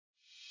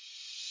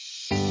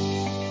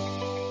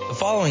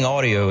following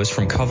audio is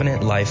from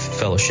Covenant Life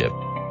Fellowship.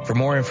 For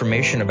more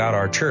information about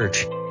our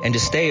church and to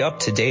stay up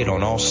to date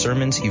on all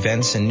sermons,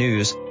 events, and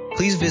news,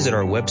 please visit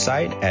our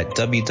website at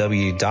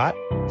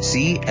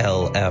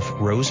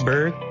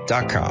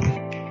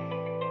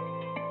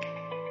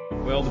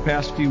www.clfroseburg.com. Well, the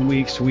past few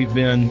weeks we've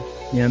been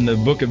in the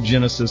book of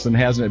Genesis, and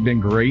hasn't it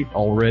been great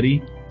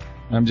already?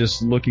 I'm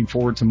just looking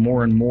forward to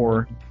more and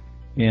more.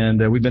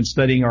 And we've been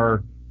studying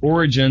our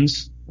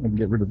origins. I can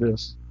get rid of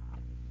this.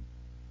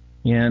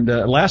 And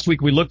last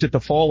week we looked at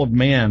the fall of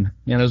man.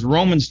 And as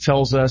Romans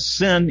tells us,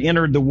 sin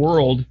entered the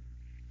world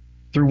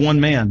through one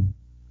man.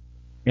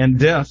 And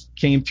death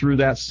came through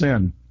that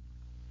sin.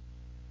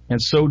 And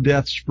so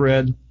death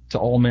spread to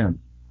all men.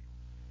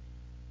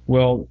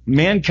 Well,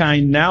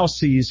 mankind now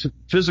sees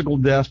physical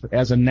death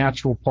as a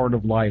natural part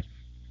of life.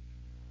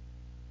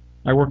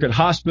 I work at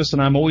hospice,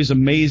 and I'm always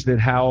amazed at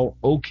how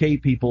okay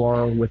people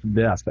are with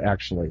death,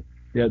 actually.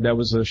 Yeah, that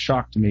was a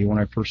shock to me when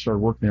I first started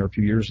working there a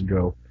few years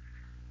ago.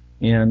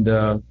 And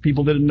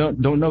people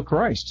don't know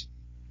Christ.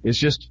 It's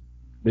just,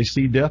 they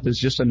see death as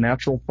just a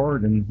natural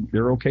part, and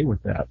they're okay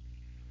with that.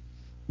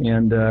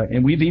 And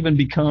we've even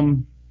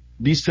become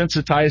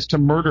desensitized to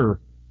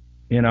murder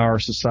in our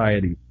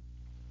society.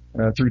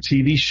 Through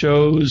TV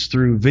shows,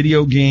 through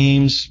video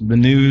games, the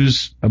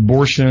news,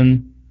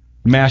 abortion,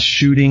 mass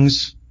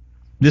shootings.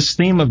 This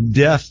theme of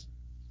death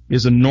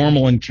is a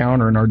normal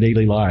encounter in our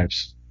daily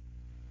lives.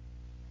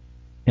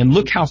 And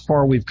look how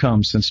far we've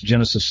come since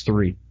Genesis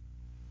 3.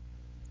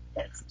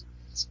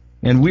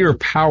 And we are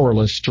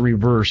powerless to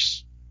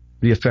reverse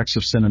the effects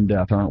of sin and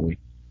death, aren't we?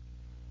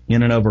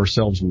 In and of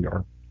ourselves we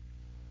are.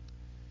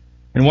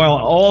 And while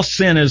all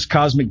sin is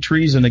cosmic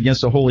treason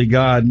against a holy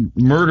God,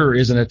 murder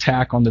is an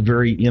attack on the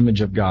very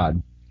image of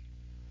God.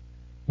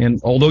 And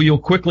although you'll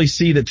quickly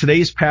see that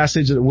today's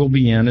passage that we'll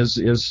be in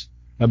is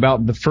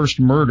about the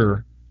first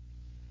murder,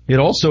 it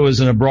also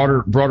is in a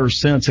broader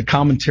sense a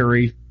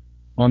commentary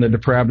on the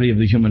depravity of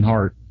the human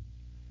heart.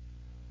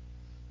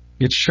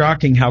 It's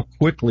shocking how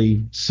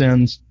quickly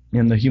sin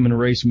in the human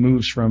race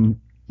moves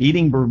from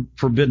eating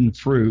forbidden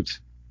fruit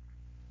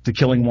to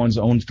killing one's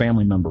own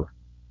family member.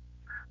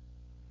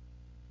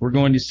 We're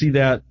going to see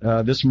that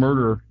this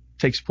murder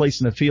takes place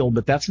in the field,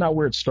 but that's not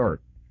where it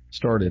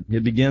started.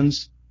 It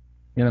begins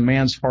in a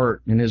man's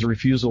heart in his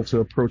refusal to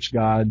approach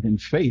God in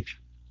faith.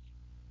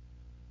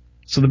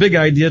 So the big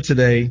idea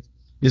today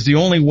is the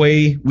only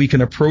way we can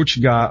approach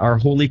God, our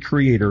holy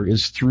Creator,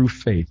 is through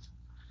faith.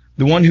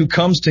 The one who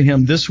comes to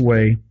Him this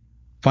way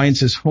finds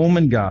his home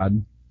in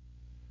God.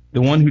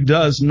 The one who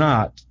does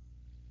not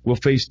will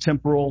face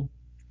temporal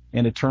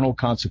and eternal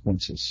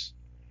consequences.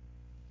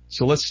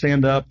 So let's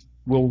stand up.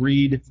 We'll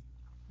read.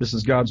 This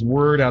is God's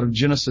Word out of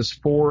Genesis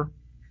 4.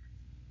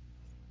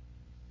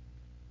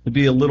 It'll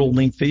be a little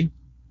lengthy.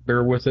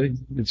 Bear with it.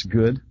 It's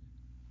good.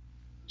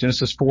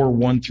 Genesis 4,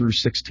 1 through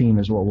 16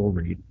 is what we'll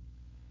read.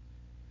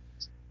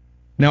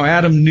 Now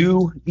Adam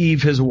knew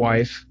Eve his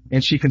wife,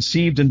 and she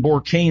conceived and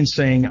bore Cain,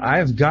 saying, I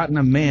have gotten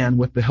a man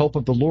with the help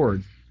of the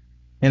Lord.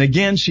 And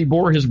again she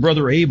bore his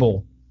brother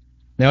Abel.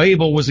 Now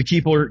Abel was a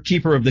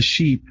keeper of the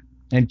sheep,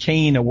 and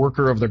Cain a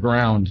worker of the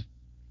ground.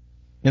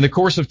 In the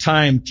course of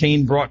time,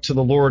 Cain brought to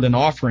the Lord an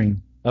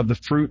offering of the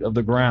fruit of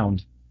the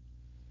ground.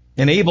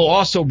 And Abel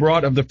also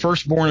brought of the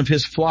firstborn of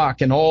his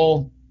flock and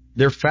all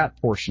their fat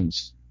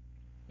portions.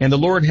 And the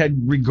Lord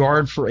had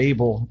regard for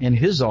Abel and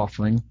his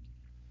offering,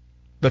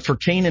 but for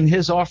Cain and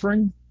his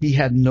offering, he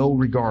had no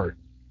regard.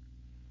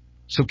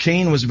 So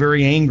Cain was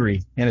very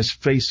angry, and his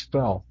face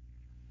fell.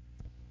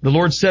 The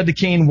Lord said to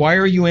Cain, why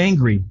are you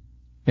angry?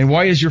 And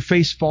why is your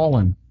face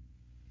fallen?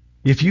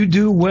 If you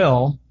do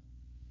well,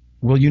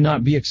 will you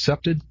not be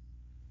accepted?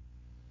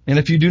 And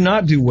if you do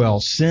not do well,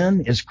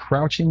 sin is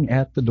crouching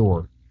at the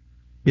door.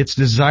 Its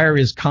desire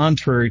is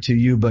contrary to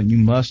you, but you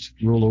must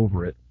rule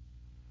over it.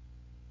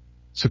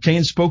 So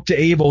Cain spoke to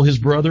Abel, his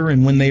brother,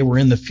 and when they were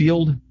in the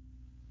field,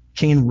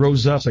 Cain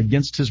rose up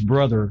against his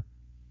brother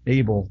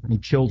Abel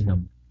and killed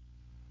him.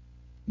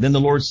 Then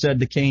the Lord said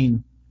to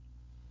Cain,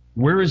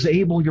 where is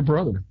Abel, your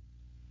brother?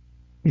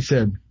 He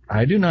said,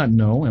 I do not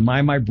know. Am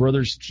I my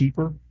brother's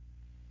keeper?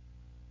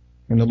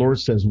 And the Lord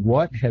says,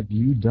 what have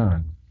you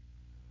done?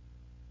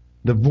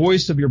 The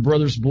voice of your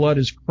brother's blood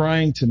is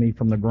crying to me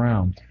from the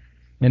ground.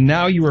 And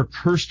now you are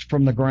cursed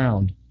from the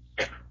ground,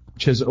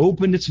 which has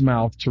opened its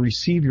mouth to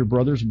receive your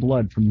brother's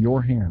blood from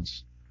your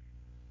hands.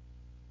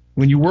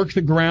 When you work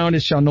the ground,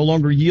 it shall no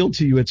longer yield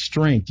to you its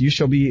strength. You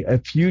shall be a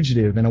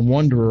fugitive and a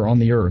wanderer on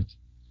the earth.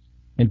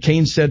 And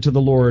Cain said to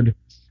the Lord,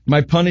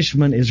 my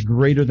punishment is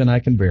greater than I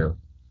can bear.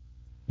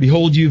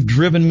 Behold, you've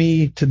driven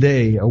me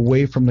today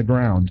away from the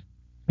ground,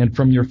 and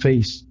from your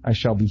face I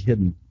shall be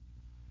hidden.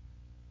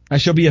 I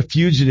shall be a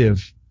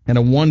fugitive and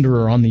a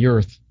wanderer on the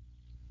earth,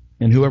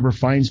 and whoever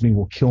finds me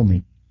will kill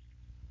me.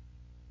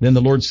 Then the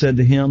Lord said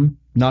to him,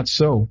 not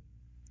so.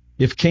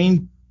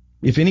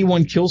 If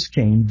anyone kills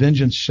Cain,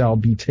 vengeance shall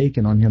be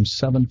taken on him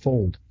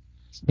sevenfold.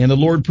 And the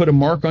Lord put a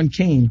mark on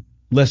Cain,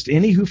 lest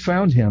any who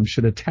found him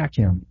should attack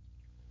him.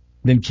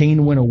 Then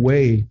Cain went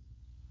away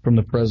from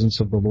the presence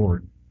of the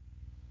Lord.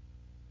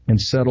 and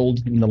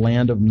settled in the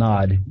land of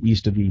Nod,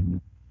 east of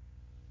Eden.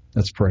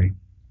 Let's pray.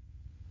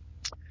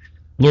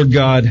 Lord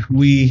God,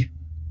 we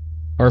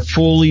are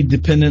fully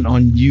dependent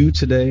on you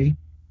today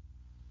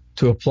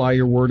to apply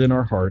your word in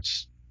our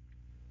hearts.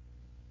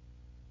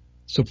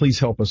 So please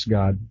help us,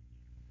 God.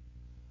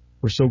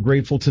 We're so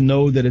grateful to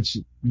know that it's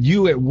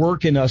you at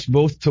work in us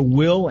both to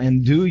will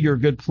and do your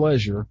good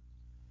pleasure.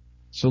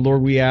 So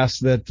Lord, we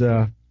ask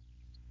that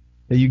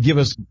you give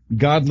us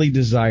godly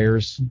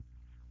desires,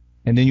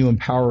 and then you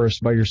empower us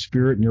by your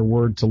Spirit and your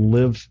word to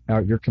live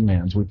out your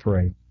commands, we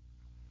pray.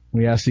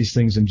 We ask these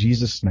things in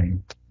Jesus'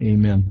 name.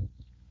 Amen.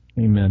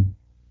 Amen.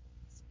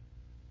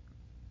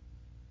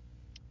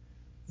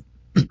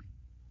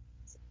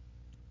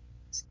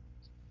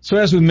 So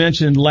as we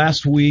mentioned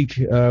last week,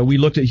 we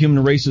looked at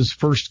human race's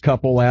first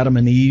couple, Adam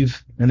and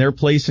Eve, and their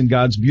place in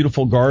God's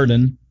beautiful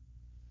garden,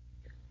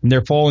 and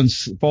their fallen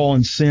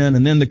sin,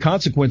 and then the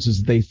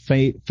consequences that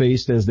they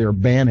faced as they're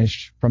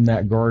banished from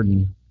that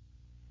garden.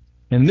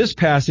 And in this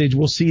passage,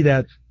 we'll see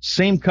that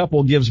same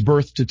couple gives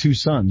birth to two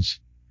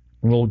sons.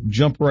 And we'll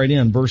jump right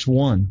in, verse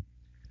 1.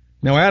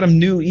 Now Adam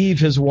knew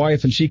Eve, his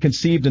wife, and she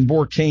conceived and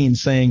bore Cain,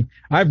 saying,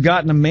 I've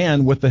gotten a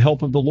man with the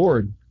help of the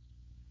Lord.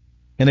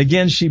 And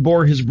again she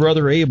bore his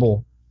brother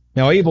Abel.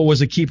 Now Abel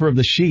was a keeper of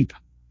the sheep,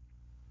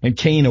 and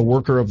Cain a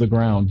worker of the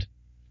ground.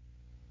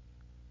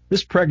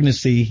 This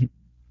pregnancy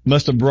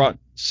must have brought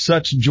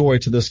such joy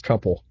to this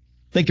couple.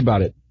 Think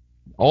about it.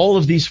 All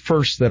of these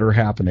firsts that are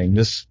happening,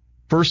 this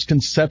first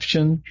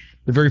conception,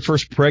 the very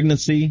first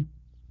pregnancy,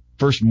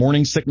 first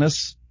morning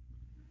sickness,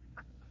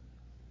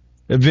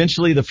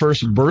 eventually the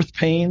first birth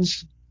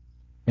pains,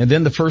 and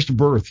then the first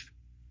birth.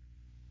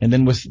 And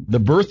then with the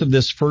birth of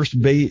this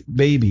first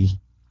baby,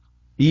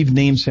 Eve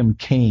names him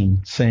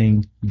Cain,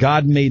 saying,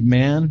 God made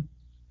man,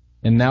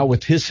 and now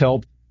with his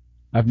help,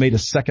 I've made a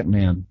second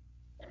man.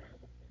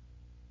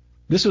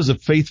 This was a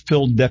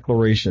faith-filled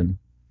declaration.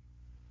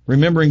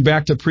 Remembering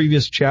back to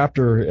previous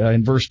chapter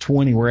in verse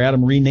 20, where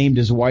Adam renamed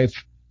his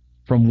wife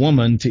from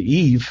woman to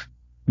Eve,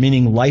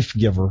 meaning life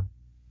giver.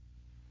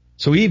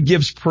 So Eve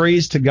gives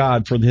praise to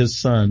God for this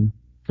son.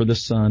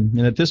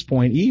 And at this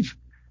point, Eve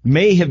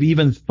may have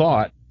even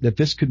thought that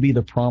this could be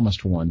the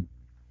promised one,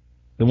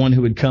 the one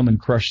who would come and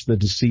crush the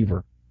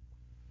deceiver.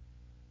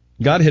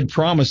 God had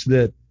promised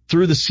that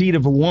through the seed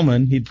of a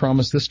woman, he'd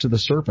promised this to the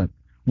serpent.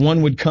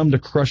 One would come to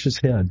crush his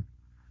head.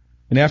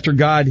 And after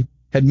God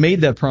had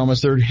made that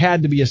promise, there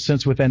had to be a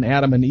sense within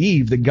Adam and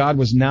Eve that God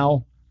was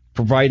now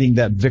providing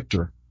that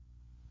victor.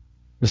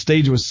 The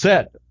stage was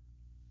set,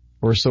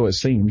 or so it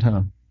seemed,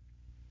 huh?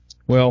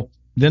 Well,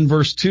 then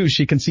verse 2,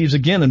 she conceives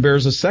again and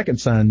bears a second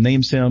son,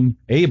 names him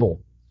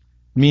Abel,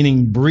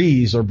 meaning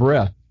breeze or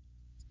breath,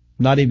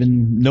 not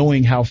even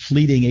knowing how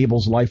fleeting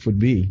Abel's life would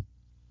be.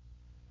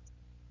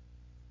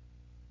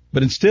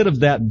 But instead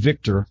of that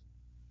victor,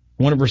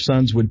 one of her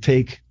sons would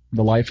take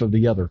the life of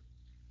the other.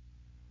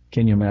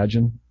 Can you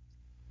imagine?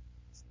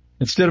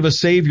 Instead of a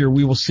savior,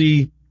 we will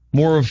see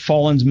more of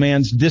fallen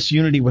man's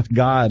disunity with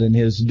God and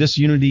his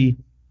disunity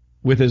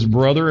with his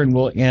brother,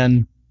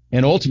 and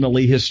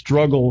ultimately his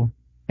struggle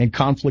and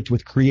conflict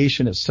with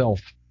creation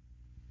itself.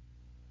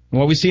 And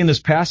what we see in this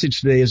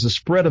passage today is the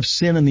spread of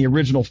sin in the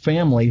original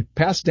family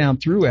passed down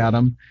through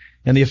Adam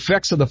and the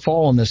effects of the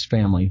fall in this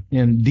family.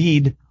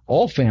 Indeed,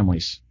 all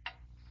families.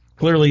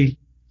 Clearly,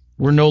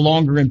 we're no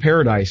longer in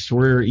paradise.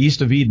 We're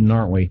east of Eden,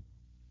 aren't we?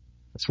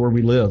 That's where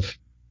we live.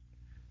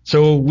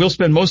 So we'll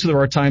spend most of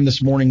our time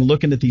this morning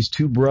looking at these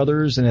two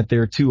brothers and at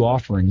their two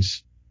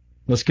offerings.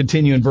 Let's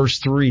continue in verse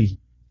 3.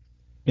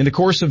 In the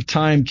course of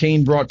time,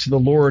 Cain brought to the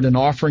Lord an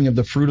offering of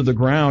the fruit of the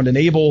ground, and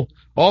Abel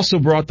also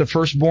brought the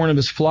firstborn of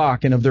his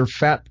flock and of their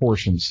fat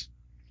portions.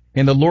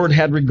 And the Lord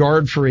had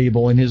regard for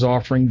Abel and his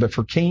offering, but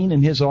for Cain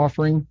and his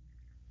offering,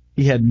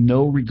 he had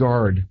no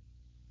regard.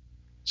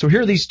 So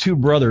here are these two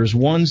brothers.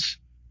 One's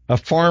a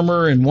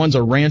farmer and one's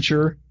a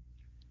rancher,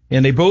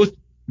 and they both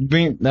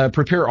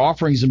prepare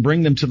offerings and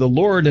bring them to the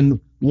Lord, and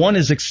one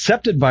is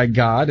accepted by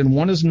God and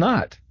one is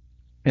not.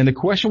 And the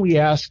question we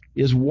ask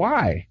is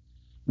why?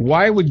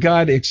 Why would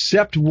God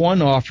accept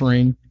one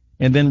offering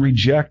and then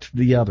reject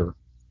the other?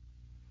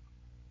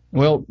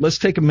 Well, let's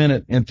take a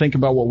minute and think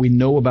about what we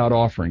know about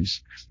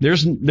offerings.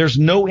 There's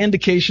no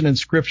indication in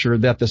Scripture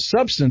that the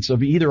substance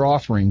of either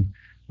offering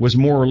was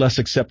more or less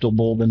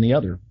acceptable than the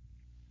other.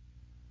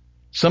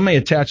 Some may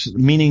attach the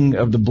meaning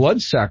of the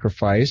blood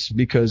sacrifice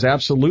because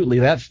absolutely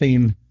that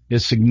theme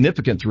is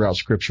significant throughout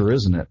Scripture,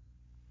 isn't it?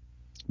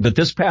 But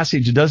this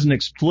passage doesn't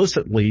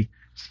explicitly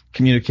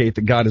communicate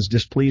that God is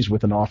displeased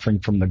with an offering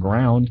from the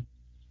ground.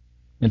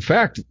 In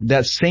fact,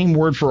 that same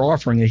word for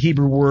offering, the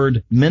Hebrew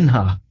word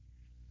minha,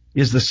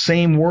 is the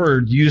same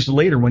word used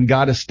later when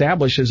God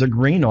establishes a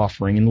grain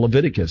offering in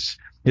Leviticus.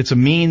 It's a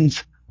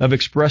means of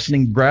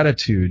expressing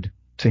gratitude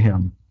to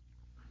him.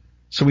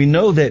 So we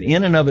know that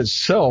in and of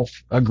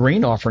itself, a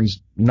grain offering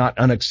is not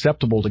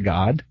unacceptable to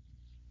God.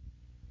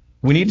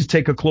 We need to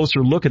take a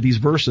closer look at these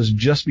verses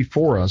just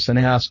before us and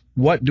ask,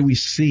 what do we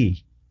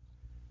see?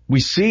 We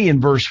see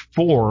in verse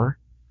 4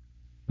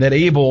 that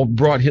Abel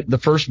brought the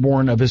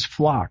firstborn of his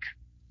flock.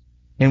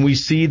 And we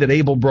see that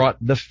Abel brought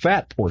the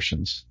fat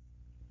portions,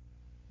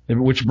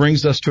 which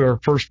brings us to our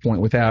first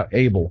point with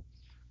Abel.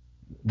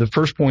 The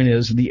first point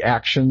is the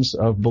actions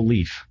of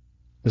belief.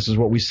 This is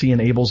what we see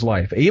in Abel's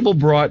life. Abel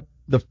brought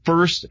the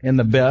first and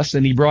the best,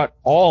 and he brought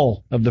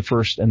all of the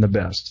first and the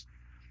best.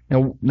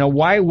 Now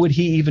why would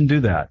he even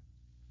do that?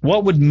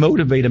 What would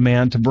motivate a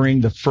man to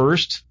bring the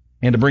first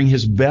and to bring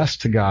his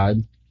best to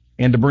God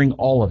and to bring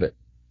all of it?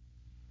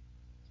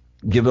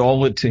 Give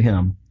all of it to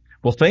him.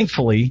 Well,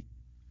 thankfully,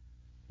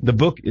 the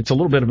book, it's a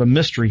little bit of a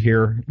mystery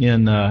here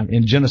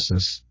in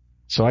Genesis.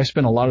 So I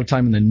spent a lot of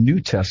time in the New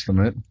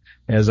Testament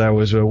as I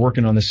was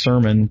working on this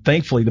sermon.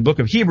 Thankfully, the book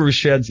of Hebrews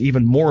sheds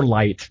even more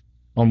light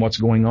on what's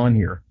going on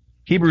here.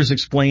 Hebrews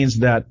explains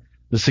that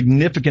the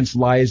significance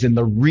lies in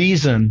the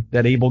reason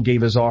that Abel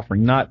gave his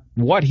offering, not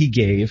what he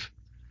gave,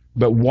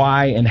 but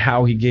why and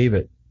how he gave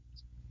it.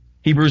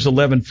 Hebrews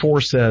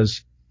 11:4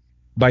 says,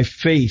 by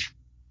faith,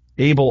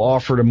 Abel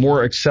offered a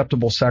more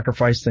acceptable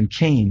sacrifice than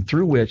Cain,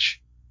 through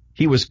which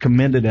he was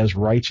commended as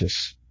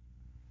righteous.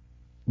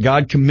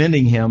 God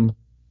commending him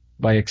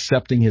by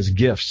accepting his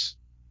gifts.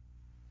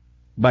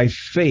 By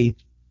faith,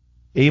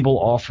 Abel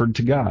offered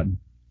to God.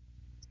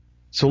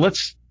 So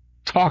let's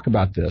talk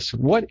about this.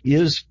 What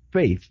is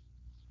faith?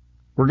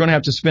 We're going to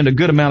have to spend a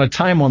good amount of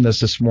time on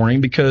this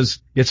morning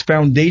because it's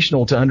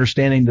foundational to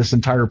understanding this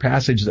entire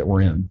passage that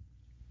we're in.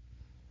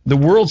 The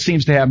world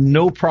seems to have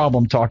no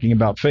problem talking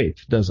about faith,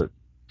 does it?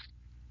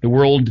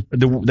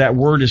 That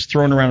word is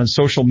thrown around in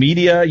social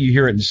media. You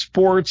hear it in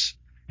sports.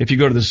 If you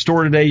go to the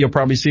store today, you'll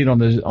probably see it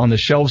on the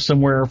shelf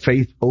somewhere,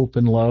 faith, hope,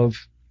 and love.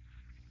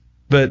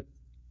 But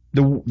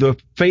the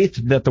faith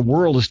that the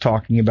world is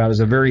talking about is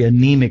a very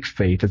anemic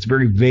faith. It's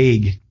very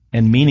vague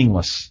and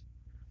meaningless.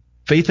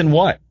 Faith in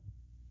what?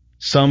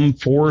 Some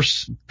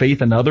force,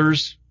 faith in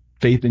others,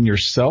 faith in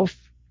yourself.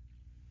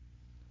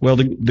 Well,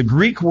 the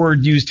Greek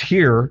word used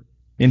here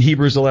in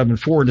Hebrews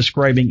 11:4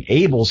 describing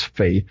Abel's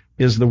faith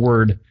is the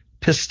word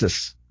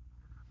pistis.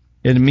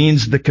 It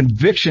means the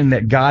conviction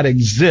that God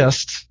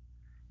exists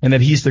and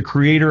that he's the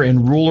creator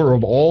and ruler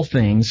of all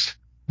things,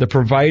 the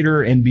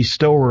provider and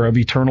bestower of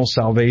eternal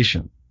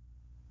salvation.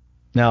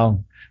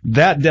 Now,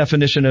 that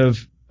definition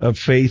of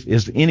faith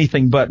is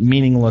anything but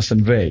meaningless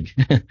and vague.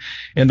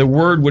 And the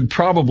word would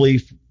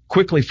probably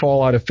quickly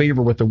fall out of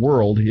favor with the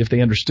world if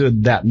they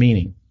understood that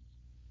meaning.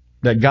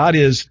 That God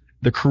is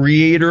the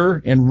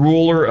creator and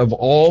ruler of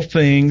all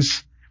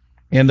things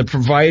and the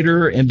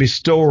provider and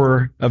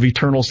bestower of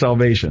eternal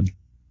salvation.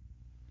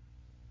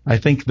 I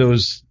think the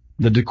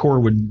decor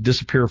would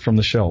disappear from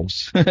the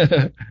shelves.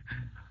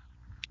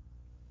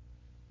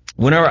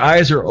 When our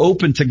eyes are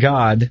open to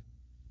God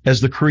as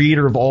the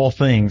creator of all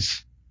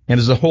things and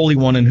as the Holy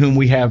One in whom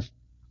we have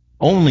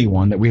only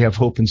one that we have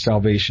hope and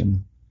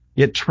salvation,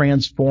 it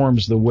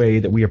transforms the way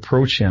that we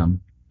approach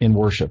him in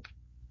worship,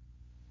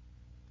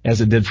 as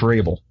it did for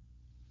Abel.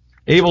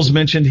 Abel's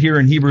mentioned here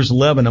in Hebrews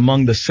 11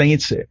 among the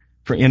saints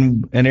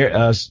in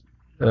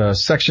a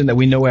section that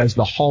we know as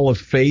the Hall of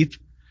Faith.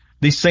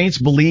 These saints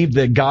believed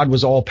that God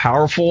was all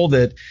powerful,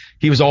 that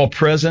he was all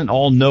present,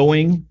 all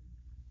knowing.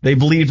 They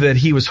believed that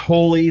he was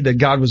holy, that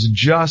God was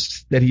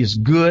just, that he is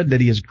good,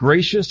 that he is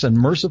gracious and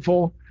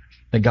merciful,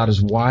 that God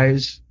is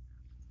wise.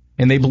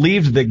 And they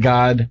believed that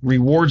God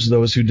rewards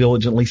those who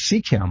diligently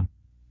seek him.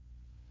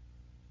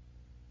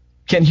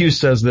 Kent Hughes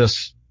says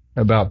this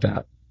about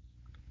that.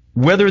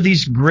 Whether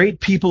these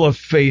great people of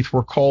faith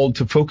were called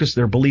to focus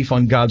their belief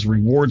on God's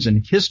rewards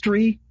in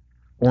history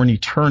or in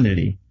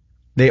eternity,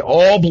 they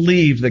all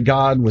believed that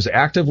God was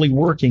actively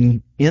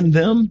working in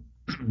them,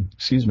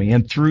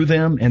 and through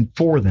them and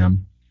for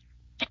them.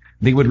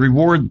 They would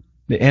reward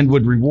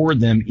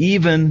them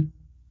even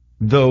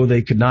though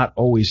they could not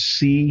always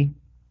see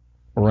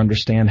or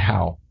understand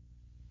how.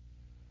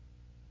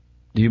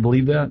 Do you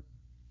believe that?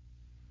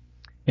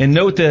 And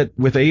note that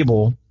with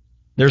Abel,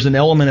 there's an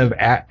element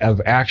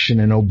of action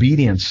and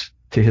obedience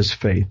to his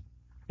faith.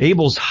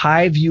 Abel's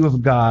high view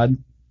of God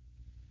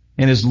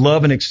and his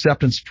love and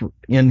acceptance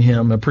in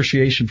him,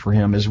 appreciation for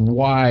him, is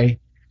why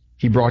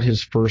he brought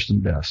his first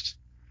and best.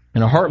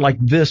 And a heart like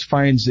this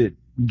finds it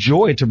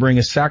joy to bring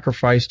a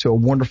sacrifice to a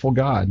wonderful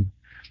God.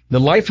 The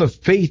life of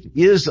faith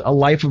is a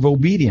life of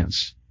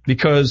obedience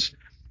because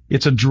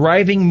it's a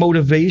driving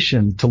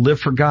motivation to live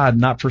for God,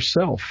 not for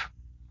self.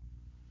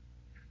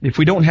 If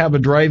we don't have a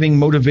driving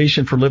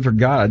motivation for live for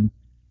God,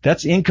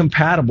 that's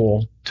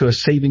incompatible to a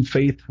saving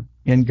faith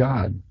in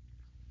God.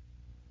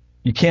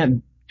 You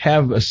can't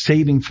have a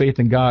saving faith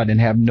in God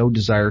and have no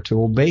desire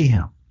to obey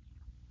him.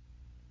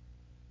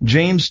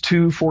 James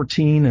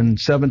 2:14 and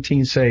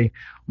 17 say,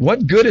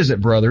 what good is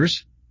it,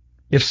 brothers,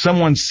 if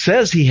someone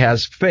says he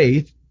has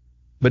faith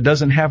but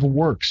doesn't have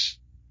works?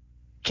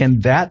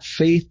 Can that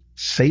faith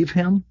save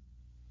him?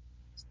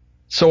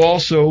 So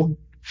also,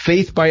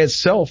 faith by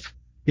itself,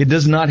 it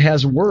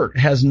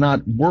has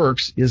not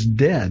works, is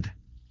dead.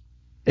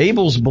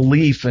 Abel's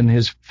belief and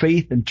his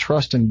faith and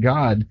trust in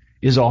God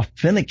is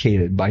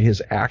authenticated by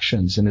his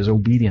actions and his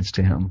obedience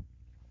to him.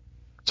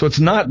 So it's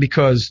not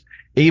because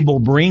Abel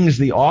brings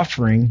the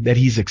offering that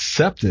he's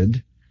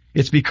accepted.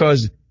 It's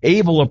because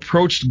Abel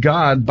approached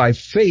God by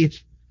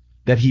faith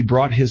that he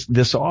brought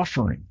this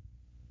offering.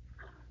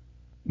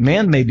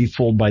 Man may be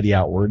fooled by the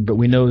outward, but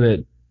we know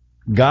that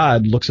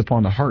God looks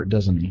upon the heart,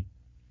 doesn't he?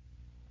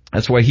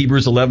 That's why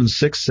Hebrews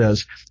 11:6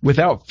 says,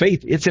 without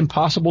faith, it's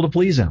impossible to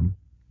please him.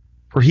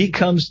 For he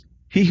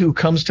who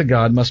comes to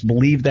God must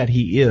believe that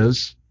he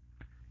is,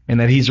 and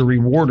that he's a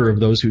rewarder of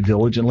those who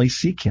diligently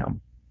seek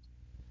him.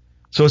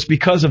 So it's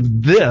because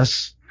of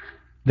this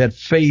that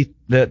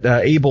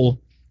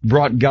Abel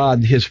brought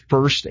God his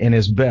first and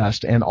his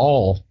best, and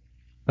all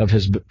of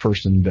his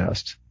first and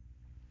best.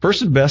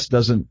 First and best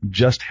doesn't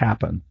just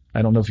happen.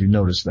 I don't know if you've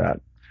noticed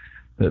that.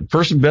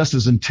 First and best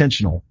is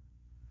intentional.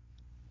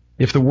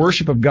 If the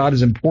worship of God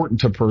is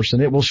important to a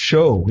person, it will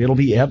show, it'll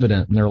be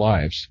evident in their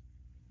lives.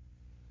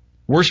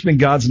 Worshiping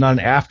God's not an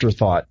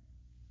afterthought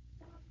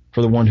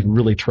for the one who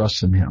really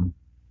trusts in him.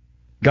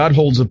 God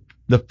holds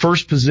the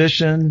first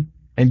position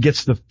and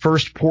gets the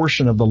first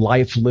portion of the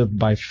life lived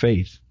by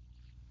faith.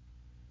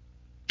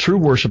 True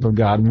worship of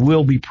God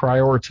will be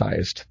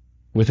prioritized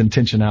with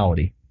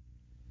intentionality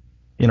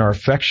in our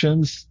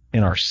affections,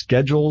 in our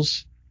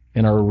schedules,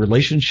 in our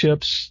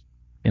relationships,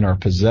 in our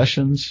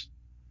possessions,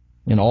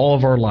 in all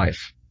of our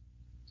life.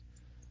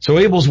 So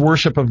Abel's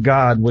worship of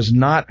God was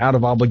not out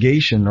of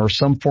obligation or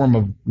some form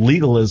of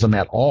legalism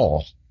at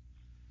all,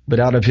 but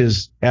out of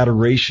his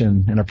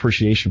adoration and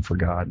appreciation for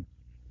God,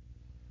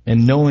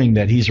 and knowing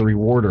that he's a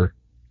rewarder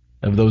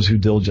of those who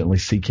diligently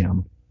seek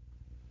him.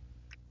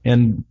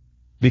 And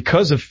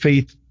because of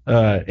faith,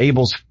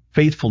 Abel's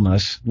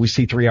faithfulness, we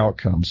see three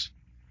outcomes.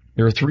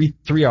 There are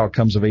three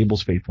outcomes of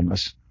Abel's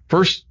faithfulness.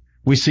 First,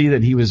 we see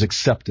that he was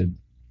accepted.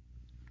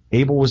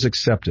 Abel was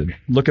accepted.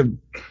 Look at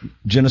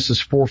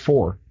Genesis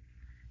 4:4.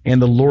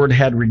 And the Lord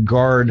had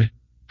regard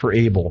for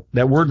Abel.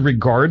 That word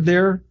regard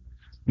there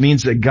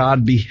means that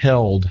God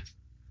beheld,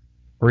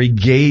 or he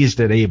gazed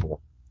at Abel.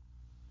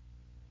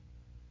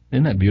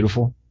 Isn't that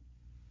beautiful?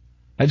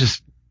 I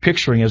just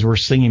picturing as we're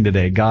singing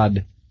today,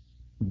 God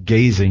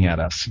gazing at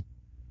us.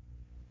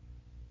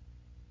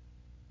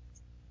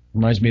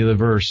 Reminds me of the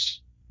verse,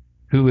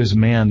 who is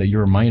man that you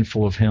are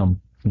mindful of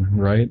him,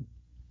 right?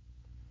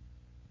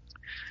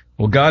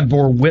 Well, God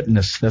bore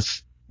witness.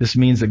 This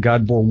means that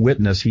God bore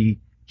witness. He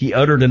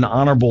uttered an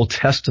honorable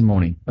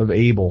testimony of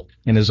Abel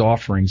in his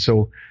offering.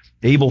 So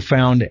Abel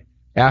found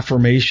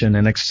affirmation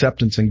and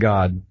acceptance in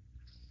God.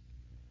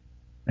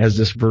 As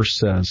this verse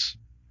says,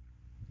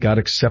 God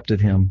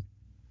accepted him.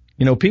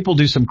 You know, people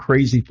do some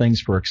crazy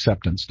things for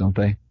acceptance, don't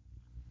they?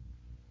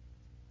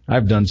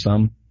 I've done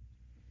some.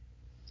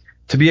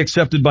 To be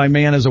accepted by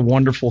man is a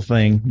wonderful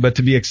thing, but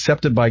to be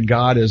accepted by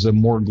God is a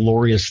more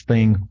glorious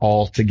thing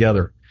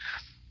altogether.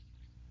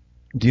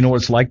 Do you know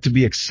what it's like to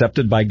be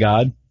accepted by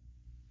God?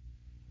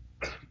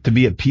 To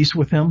be at peace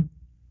with him?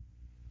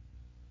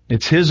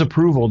 It's his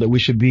approval that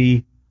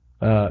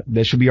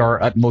that should be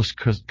our utmost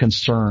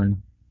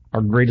concern,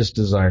 our greatest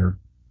desire.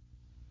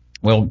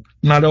 Well,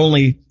 not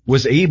only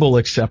was Abel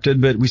accepted,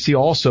 but we see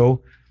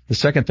also the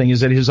second thing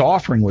is that his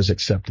offering was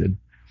accepted.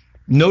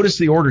 Notice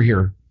the order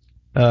here.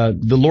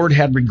 The Lord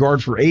had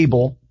regard for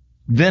Abel,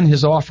 then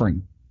his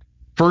offering.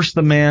 First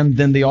the man,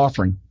 then the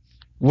offering.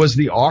 Was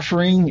the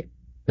offering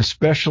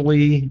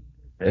especially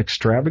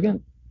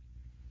extravagant?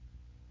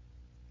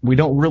 We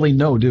don't really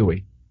know, do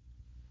we?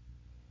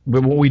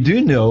 But what we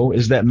do know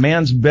is that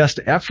man's best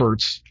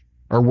efforts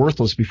are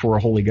worthless before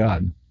a holy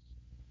God.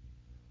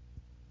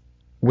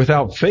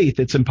 Without faith,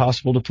 it's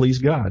impossible to please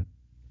God.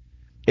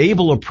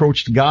 Abel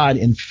approached God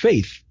in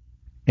faith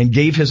and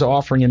gave his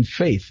offering in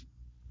faith.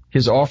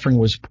 His offering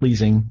was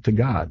pleasing to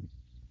God.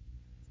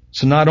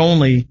 So not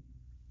only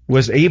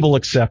was Abel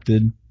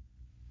accepted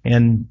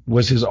and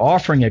was his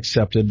offering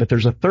accepted, but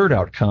there's a third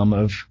outcome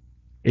of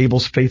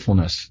Abel's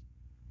faithfulness.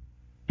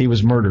 He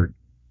was murdered.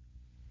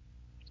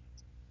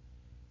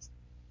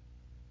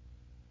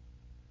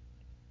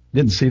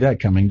 Didn't see that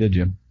coming, did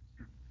you?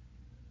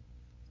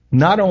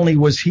 Not only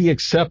was he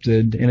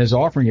accepted and his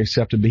offering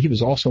accepted, but he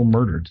was also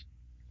murdered.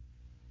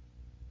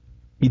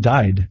 He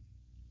died.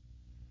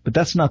 But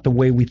that's not the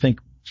way we think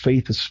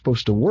faith is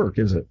supposed to work,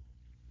 is it?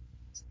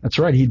 That's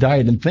right, he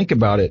died. And think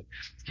about it.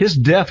 His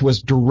death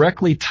was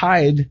directly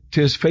tied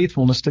to his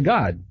faithfulness to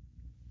God,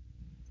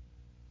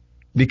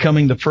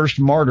 becoming the first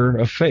martyr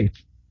of faith.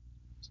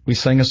 We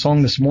sang a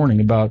song this morning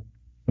about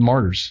the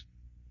martyrs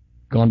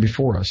gone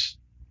before us.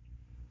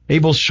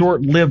 Abel's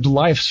short-lived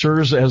life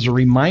serves as a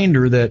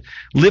reminder that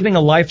living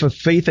a life of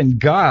faith in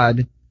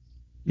God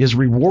is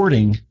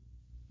rewarding,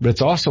 but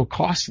it's also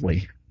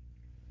costly.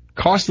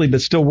 Costly,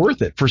 but still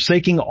worth it,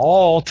 forsaking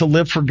all to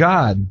live for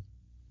God.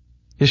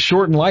 His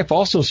shortened life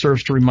also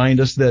serves to remind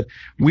us that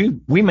we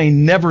may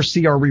never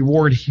see our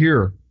reward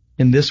here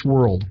in this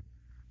world,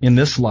 in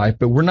this life,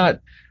 but we're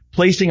not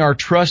placing our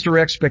trust or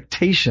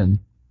expectation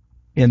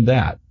in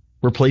that.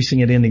 We're placing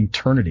it in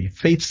eternity.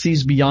 Faith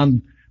sees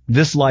beyond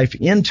this life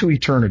into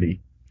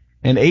eternity.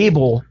 And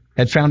Abel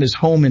had found his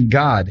home in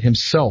God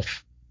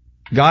himself.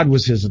 God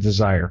was his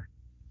desire.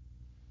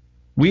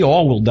 We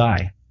all will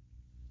die.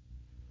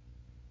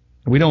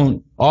 We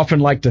don't often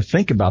like to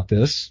think about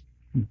this.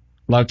 A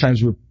lot of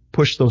times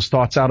push those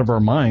thoughts out of our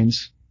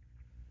minds,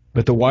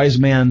 but the wise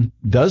man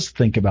does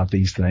think about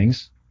these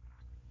things.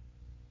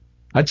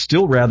 I'd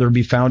still rather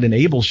be found in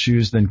Abel's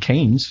shoes than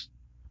Cain's.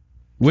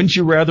 Wouldn't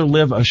you rather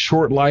live a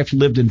short life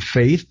lived in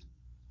faith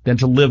than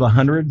to live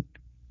 100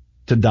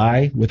 to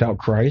die without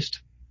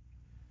Christ?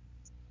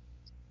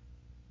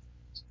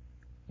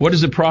 What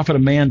does it profit a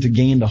man to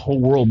gain the whole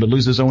world but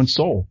lose his own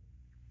soul?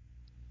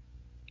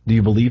 Do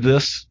you believe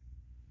this?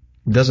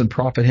 It doesn't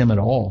profit him at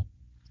all.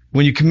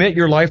 When you commit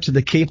your life to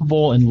the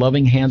capable and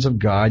loving hands of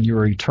God, you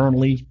are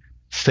eternally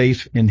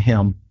safe in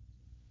Him.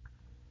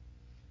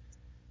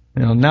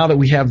 Now that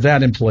we have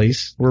that in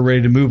place, we're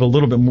ready to move a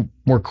little bit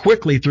more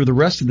quickly through the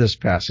rest of this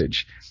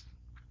passage.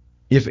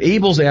 If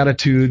Abel's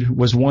attitude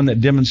was one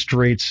that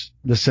demonstrates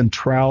the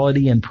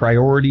centrality and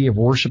priority of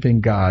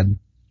worshiping God,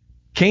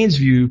 Cain's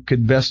view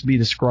could best be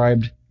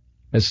described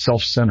as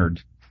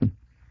self-centered.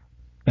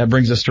 That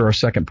brings us to our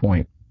second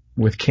point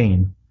with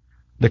Cain,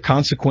 the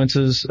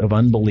consequences of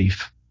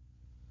unbelief.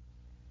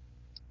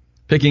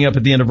 Picking up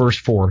at the end of verse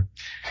 4,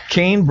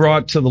 Cain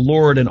brought to the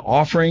Lord an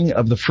offering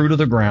of the fruit of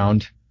the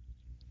ground,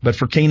 but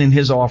for Cain and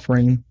his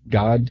offering,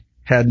 God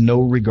had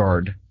no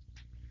regard.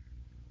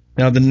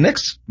 Now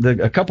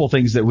a couple of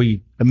things that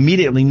we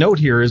immediately note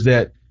here is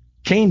that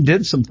Cain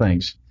did some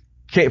things.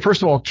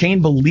 First of all,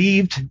 Cain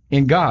believed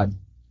in God.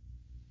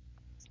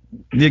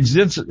 The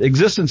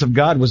existence of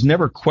God was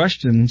never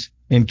questioned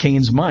in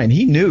Cain's mind.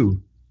 He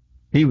knew.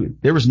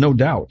 There was no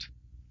doubt.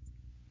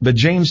 But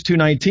James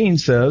 2:19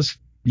 says,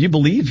 you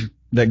believe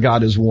that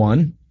God is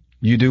one,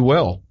 you do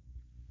well.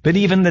 But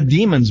even the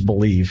demons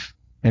believe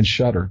and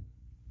shudder.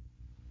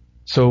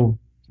 So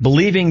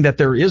believing that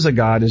there is a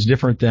God is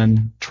different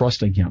than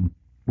trusting Him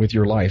with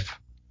your life.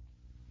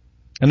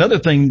 Another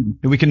thing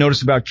that we can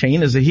notice about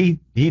Cain is that he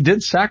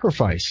did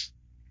sacrifice.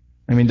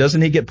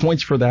 Doesn't he get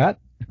points for that?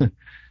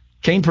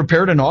 Cain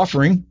prepared an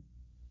offering.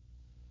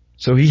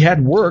 So he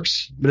had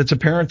works, but it's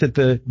apparent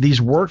that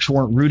these works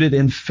weren't rooted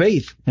in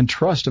faith and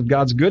trust of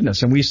God's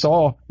goodness. And we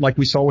saw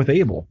with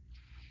Abel.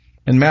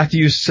 And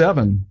Matthew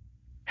 7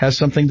 has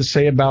something to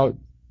say about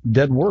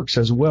dead works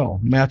as well.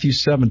 Matthew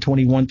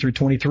 7:21 through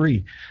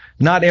 23.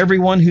 Not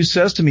everyone who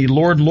says to me,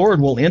 Lord, Lord,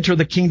 will enter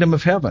the kingdom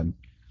of heaven,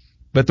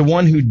 but the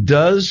one who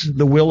does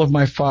the will of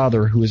my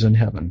Father who is in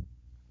heaven.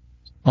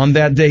 On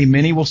that day,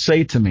 many will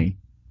say to me,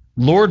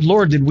 Lord,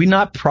 Lord, did we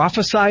not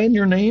prophesy in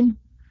your name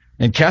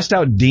and cast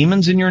out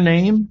demons in your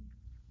name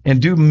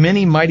and do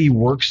many mighty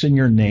works in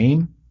your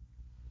name?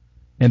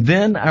 And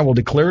then I will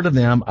declare to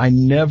them, I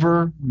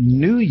never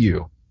knew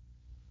you.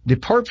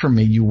 Depart from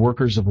me, you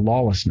workers of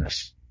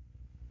lawlessness.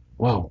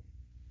 Whoa.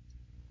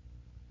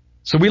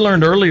 So we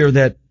learned earlier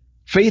that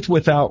faith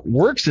without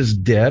works is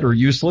dead or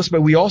useless,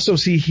 but we also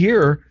see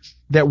here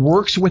that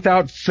works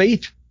without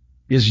faith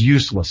is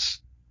useless.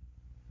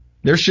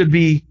 There should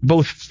be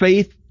both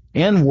faith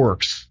and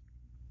works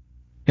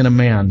in a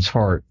man's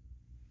heart.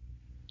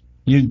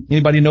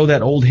 Anybody know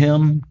that old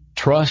hymn,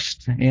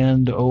 Trust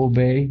and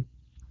Obey?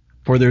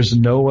 For there's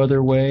no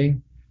other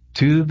way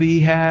to be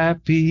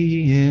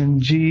happy in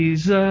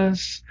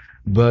Jesus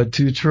but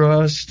to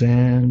trust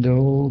and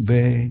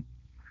obey.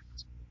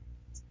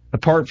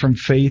 Apart from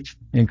faith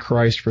in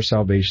Christ for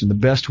salvation, the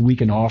best we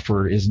can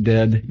offer is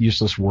dead,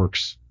 useless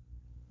works,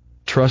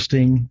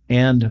 trusting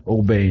and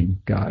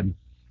obeying God.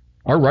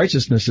 Our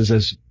righteousness is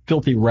as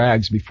filthy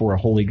rags before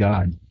a holy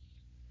God.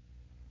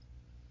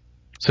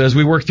 So as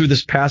we work through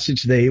this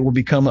passage today, it will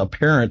become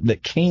apparent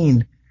that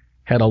Cain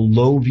had a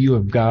low view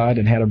of God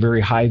and had a very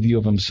high view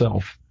of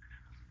himself.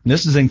 And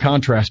this is in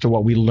contrast to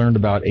what we learned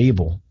about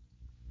Abel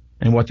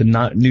and what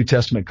the New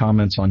Testament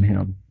comments on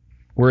him.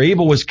 Where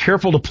Abel was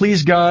careful to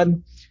please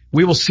God,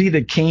 we will see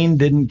that Cain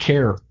didn't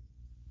care.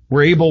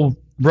 Where Abel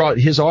brought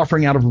his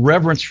offering out of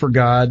reverence for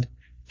God,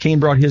 Cain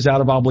brought his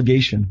out of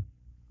obligation.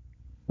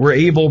 Where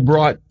Abel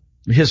brought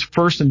his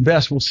first and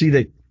best, we'll see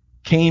that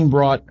Cain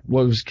brought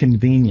what was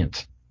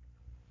convenient.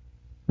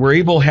 Where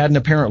Abel had an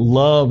apparent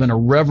love and a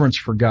reverence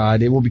for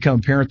God, it will become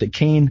apparent that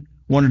Cain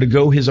wanted to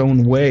go his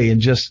own way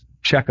and just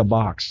check a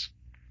box.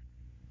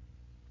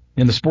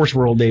 In the sports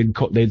world,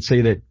 they'd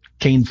say that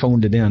Cain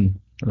phoned it in,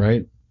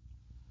 right?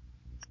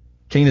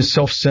 Cain is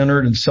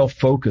self-centered and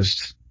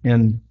self-focused,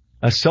 and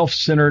a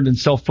self-centered and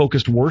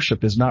self-focused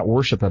worship is not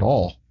worship at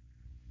all.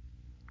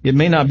 It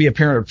may not be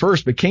apparent at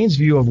first, but Cain's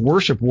view of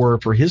worship were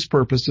for his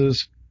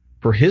purposes,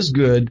 for his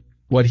good,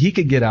 what he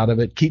could get out of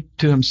it, keep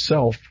to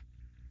himself.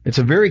 It's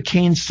a very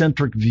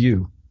Cain-centric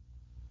view.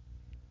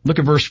 Look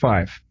at verse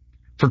 5.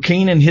 For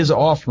Cain and his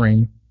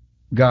offering,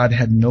 God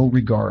had no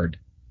regard.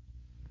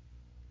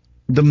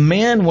 The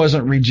man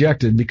wasn't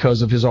rejected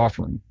because of his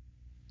offering,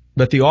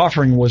 but the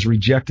offering was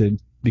rejected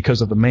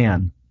because of the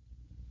man.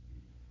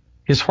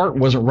 His heart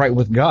wasn't right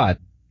with God.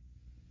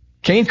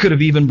 Cain could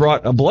have even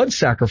brought a blood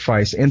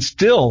sacrifice, and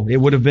still it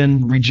would have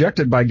been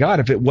rejected by God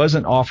if it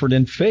wasn't offered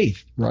in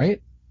faith,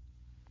 right?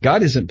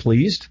 God isn't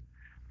pleased,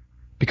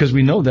 because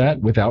we know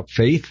that without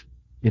faith,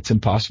 it's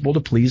impossible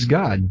to please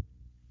God.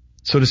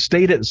 So to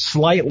state it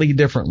slightly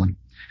differently,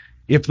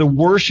 if the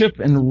worship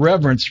and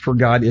reverence for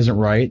God isn't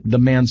right, the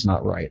man's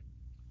not right.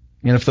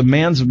 And if the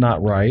man's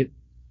not right,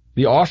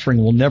 the offering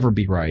will never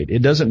be right. It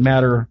doesn't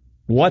matter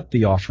what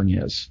the offering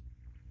is.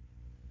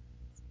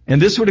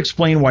 And this would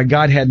explain why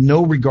God had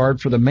no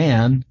regard for the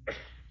man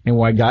and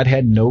why God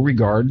had no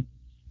regard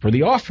for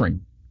the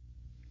offering.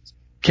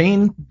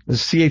 Cain,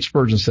 as C.H.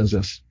 Spurgeon says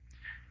this,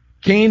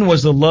 Cain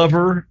was the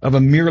lover of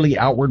a merely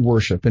outward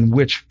worship in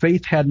which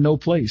faith had no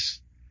place.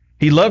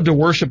 He loved a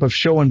worship of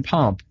show and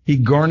pomp. He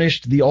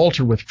garnished the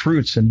altar with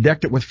fruits and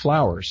decked it with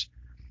flowers.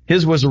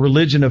 His was a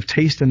religion of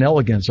taste and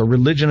elegance, a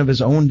religion of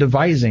his own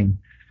devising,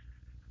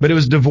 but it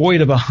was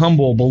devoid of a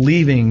humble,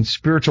 believing,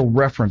 spiritual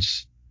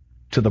reference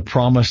to the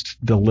promised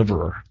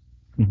deliverer.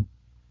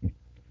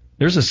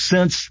 There's a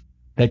sense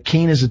that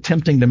Cain is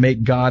attempting to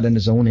make God in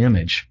his own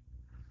image.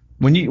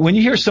 When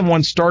you hear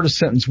someone start a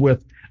sentence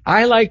with,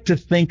 I like to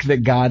think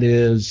that God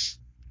is,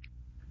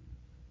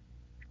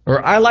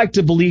 or I like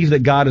to believe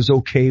that God is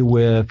okay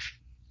with,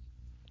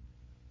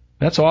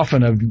 that's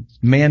often a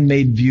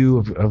man-made view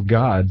of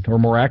God, or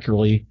more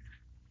accurately,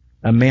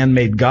 a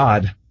man-made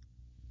God.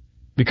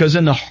 Because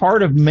in the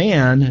heart of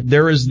man,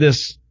 there is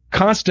this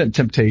constant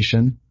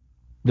temptation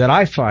that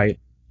I fight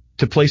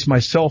to place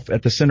myself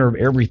at the center of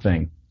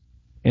everything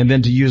and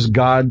then to use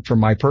God for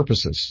my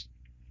purposes.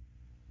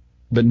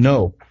 But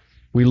no,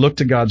 we look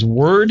to God's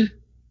Word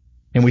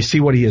and we see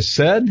what He has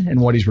said and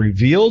what He's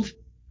revealed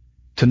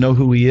to know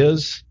who He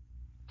is,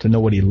 to know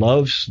what He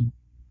loves,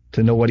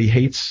 to know what He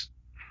hates.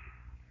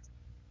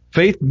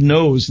 Faith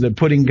knows that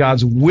putting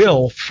God's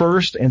will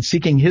first and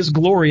seeking His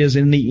glory is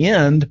in the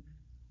end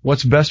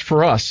what's best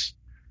for us.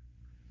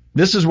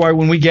 This is why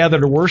when we gather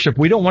to worship,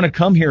 we don't want to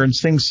come here and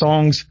sing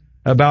songs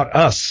about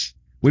us.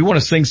 We want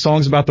to sing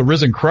songs about the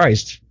risen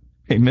Christ.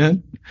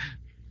 Amen.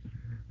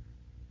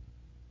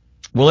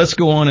 Well, let's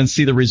go on and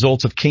see the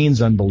results of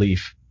Cain's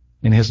unbelief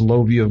and his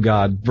low view of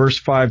God. Verse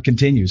 5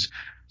 continues.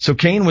 So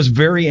Cain was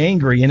very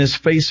angry and his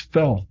face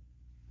fell.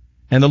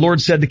 And the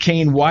Lord said to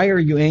Cain, why are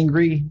you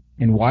angry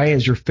and why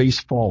has your face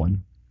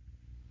fallen?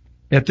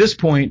 At this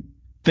point,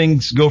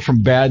 things go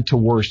from bad to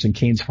worse in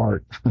Cain's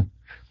heart.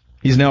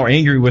 He's now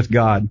angry with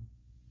God.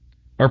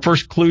 Our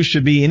first clue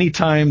should be any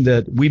time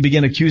that we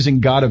begin accusing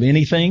God of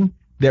anything,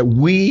 that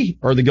we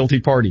are the guilty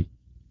party.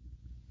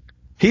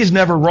 He's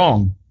never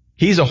wrong.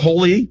 He's a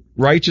holy,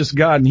 righteous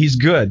God, and He's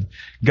good.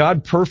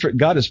 God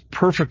is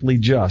perfectly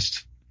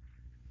just.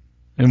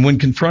 And when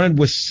confronted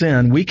with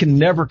sin, we can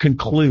never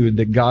conclude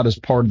that God is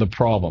part of the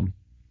problem.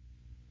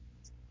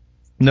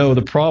 No,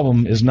 the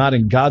problem is not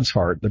in God's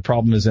heart. The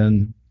problem is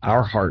in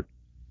our heart.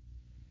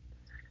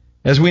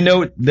 As we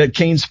note that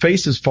Cain's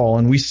face has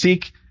fallen, we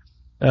seek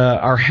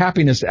our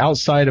happiness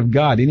outside of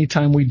God.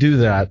 Anytime we do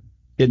that,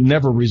 it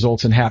never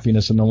results in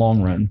happiness in the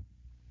long run.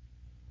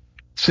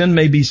 Sin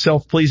may be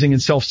self-pleasing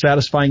and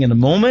self-satisfying in the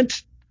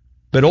moment,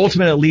 but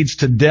ultimately it leads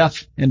to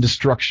death and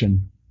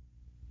destruction.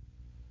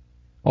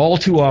 All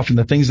too often,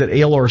 the things that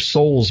ail our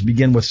souls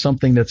begin with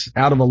something that's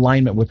out of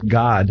alignment with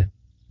God.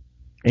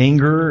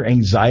 Anger,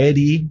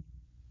 anxiety,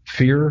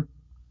 fear.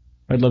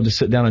 I'd love to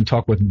sit down and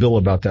talk with Bill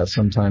about that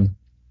sometime.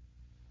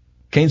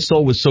 Cain's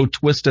soul was so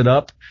twisted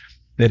up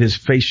that his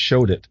face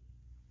showed it.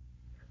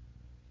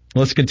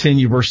 Let's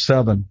continue, verse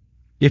 7.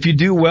 If you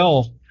do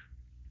well,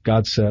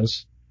 God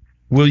says,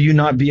 will you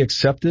not be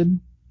accepted?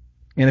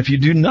 And if you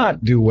do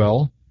not do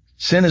well,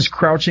 sin is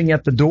crouching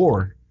at the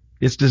door.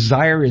 Its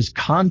desire is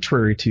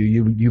contrary to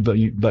you, but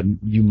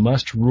you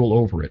must rule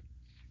over it.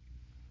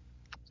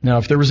 Now,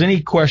 if there was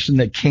any question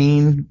that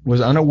Cain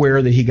was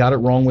unaware that he got it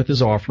wrong with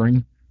his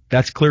offering,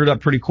 that's cleared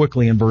up pretty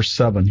quickly in verse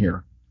 7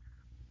 here.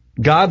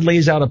 God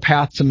lays out a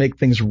path to make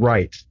things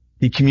right.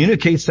 He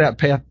communicates that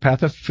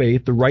path of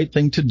faith, the right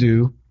thing to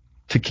do,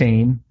 to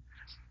Cain.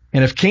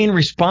 And if Cain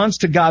responds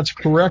to God's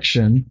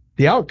correction,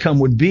 the outcome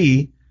would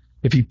be,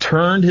 if he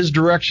turned his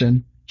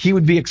direction, he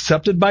would be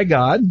accepted by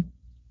God,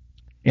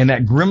 and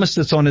that grimace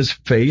that's on his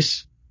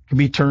face can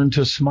be turned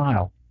to a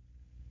smile.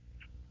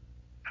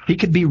 He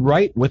could be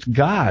right with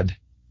God.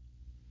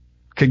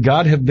 Could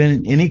God have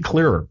been any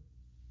clearer?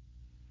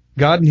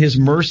 God in His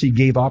mercy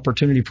gave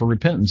opportunity for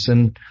repentance,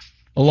 and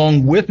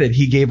along with it,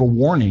 He gave a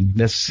warning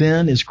that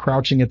sin is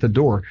crouching at the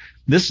door.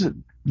 This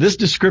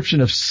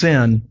description of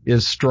sin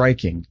is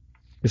striking.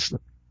 It's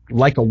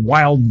like a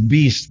wild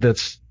beast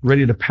that's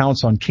ready to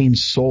pounce on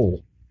Cain's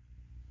soul,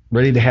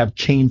 ready to have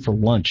Cain for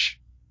lunch.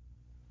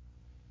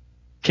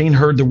 Cain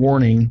heard the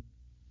warning,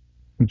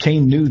 and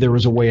Cain knew there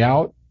was a way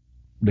out,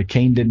 but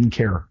Cain didn't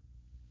care.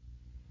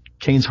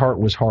 Cain's heart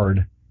was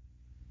hard,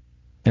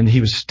 and he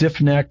was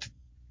stiff-necked,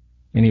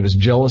 and he was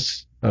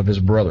jealous of his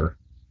brother.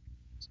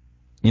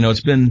 You know,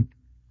 it's been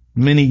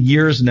many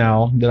years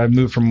now that I've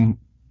moved from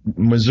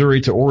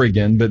Missouri to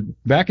Oregon, but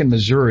back in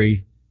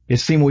Missouri, it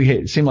seemed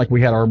like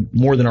we had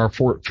more than our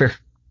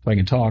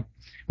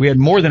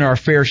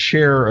fair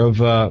share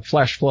of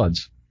flash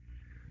floods.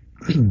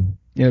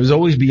 It was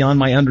always beyond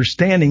my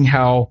understanding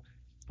how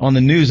on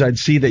the news I'd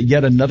see that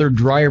yet another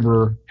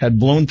driver had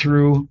blown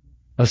through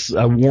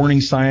a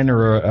warning sign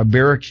or a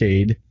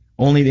barricade,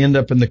 only to end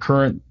up in the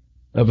current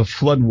of a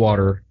flood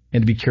water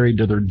and to be carried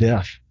to their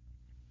death.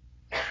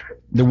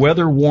 The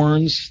weather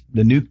warns,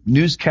 the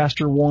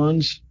newscaster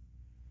warns,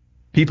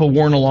 people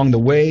warn along the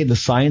way, the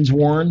signs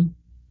warn,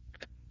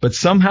 but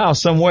somehow,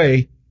 some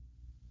way,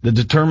 the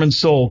determined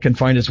soul can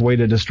find its way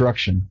to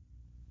destruction.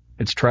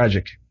 It's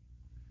tragic.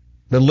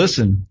 But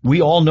listen,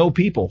 we all know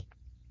people,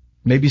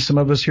 maybe some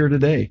of us here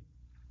today,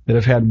 that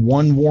have had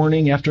one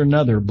warning after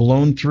another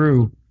blown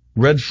through,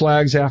 red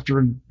flags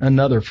after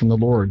another from the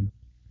Lord.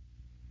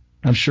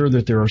 I'm sure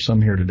that there are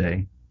some here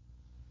today.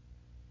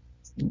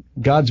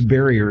 God's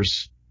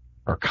barriers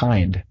are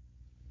kind.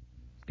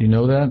 Do you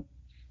know that?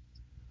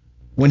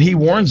 When He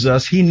warns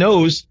us, He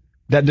knows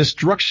that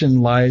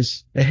destruction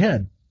lies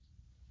ahead.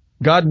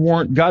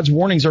 God's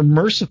warnings are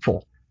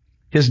merciful.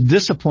 His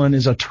discipline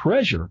is a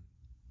treasure.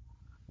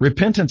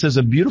 Repentance is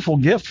a beautiful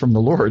gift from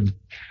the Lord.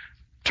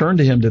 Turn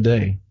to Him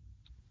today.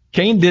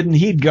 Cain didn't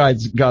heed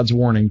God's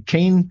warning.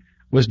 Cain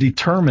was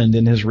determined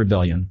in his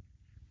rebellion.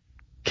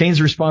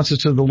 Cain's responses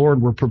to the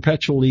Lord were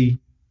perpetually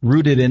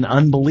rooted in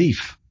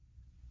unbelief.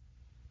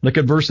 Look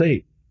at verse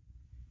 8.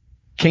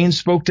 Cain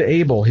spoke to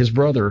Abel, his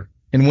brother,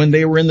 and when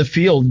they were in the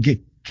field,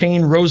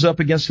 Cain rose up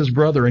against his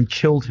brother and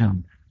killed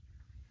him.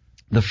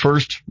 The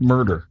first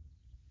murder.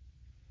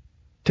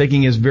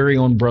 Taking his very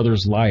own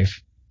brother's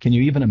life. Can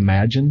you even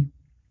imagine?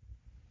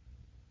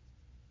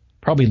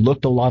 Probably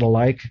looked a lot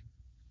alike.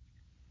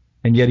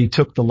 And yet he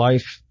took the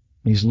life.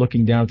 And he's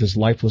looking down at this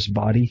lifeless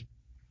body.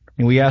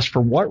 And we ask,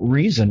 for what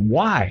reason?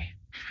 Why?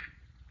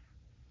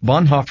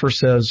 Bonhoeffer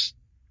says,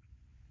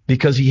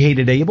 because he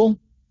hated Abel?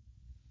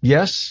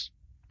 Yes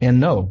and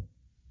no.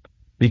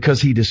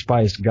 Because he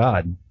despised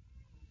God.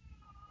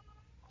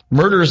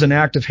 Murder is an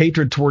act of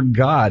hatred toward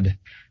God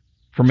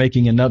for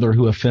making another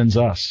who offends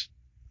us.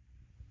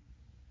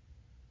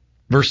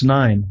 Verse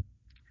 9.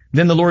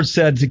 Then the Lord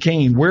said to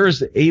Cain, where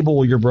is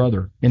Abel your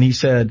brother? And he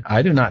said,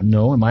 I do not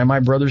know. Am I my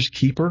brother's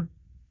keeper?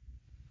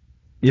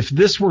 If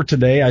this were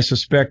today, I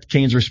suspect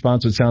Cain's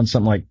response would sound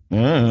something like, I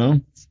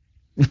don't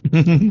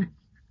know.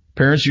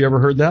 Parents, you ever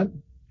heard that?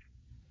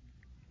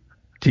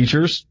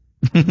 Teachers?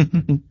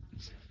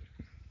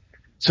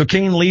 So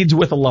Cain leads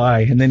with a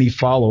lie, and then he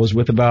follows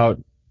with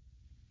about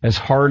as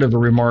hard of a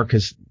remark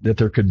as that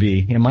there could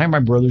be. Am I my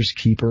brother's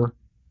keeper?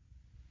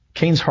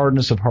 Cain's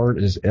hardness of heart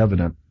is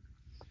evident.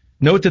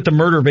 Note that the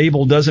murder of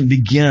Abel doesn't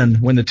begin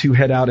when the two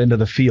head out into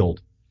the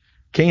field.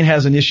 Cain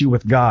has an issue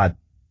with God.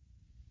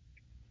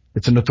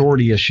 It's an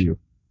authority issue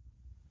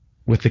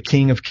with the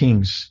King of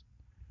Kings.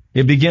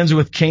 It begins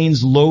with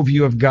Cain's low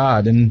view of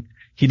God, and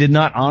he did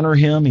not honor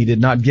Him. He did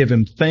not give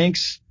Him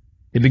thanks.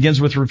 It begins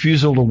with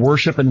refusal to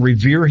worship and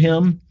revere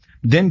Him.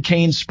 Then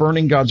Cain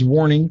spurning God's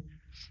warning.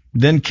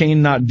 Then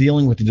Cain not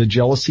dealing with the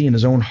jealousy in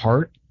his own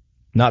heart,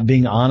 not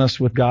being honest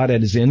with God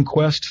at his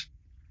inquest.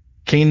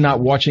 Cain not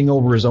watching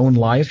over his own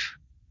life.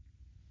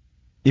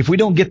 If we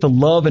don't get the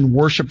love and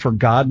worship for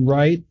God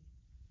right,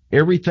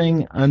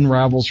 everything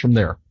unravels from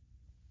there.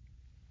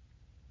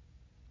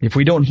 If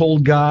we don't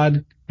hold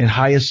God in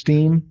high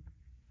esteem,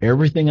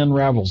 everything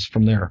unravels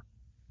from there.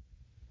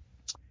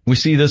 We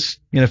see this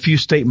in a few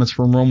statements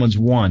from Romans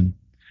 1.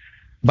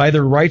 By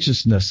their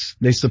righteousness,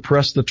 they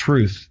suppress the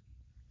truth.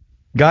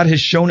 God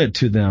has shown it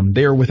to them.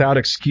 They are without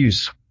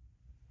excuse.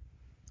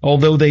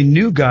 Although they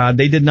knew God,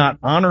 they did not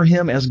honor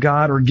Him as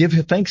God or give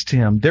thanks to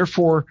Him.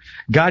 Therefore,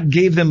 God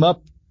gave them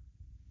up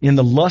in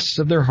the lusts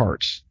of their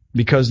hearts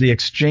because they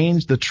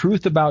exchanged the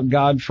truth about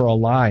God for a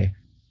lie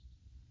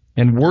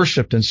and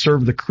worshiped and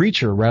served the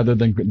creature rather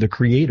than the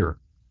Creator.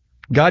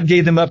 God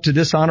gave them up to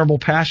dishonorable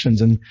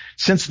passions, and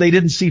since they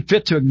didn't see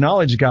fit to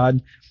acknowledge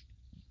God,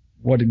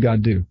 what did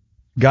God do?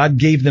 God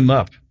gave them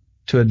up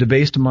to a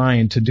debased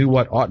mind to do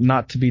what ought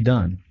not to be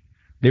done.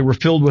 They were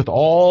filled with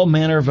all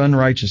manner of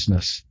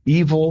unrighteousness,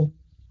 evil,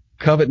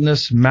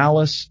 covetousness,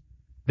 malice.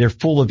 They're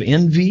full of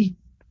envy,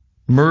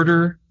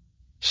 murder,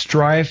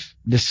 strife,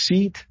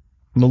 deceit,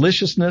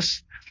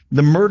 maliciousness.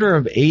 The murder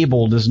of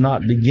Abel does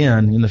not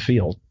begin in the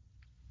field.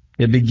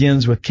 It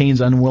begins with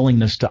Cain's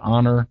unwillingness to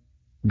honor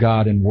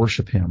God and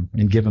worship Him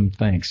and give Him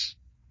thanks.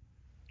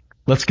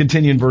 Let's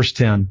continue in verse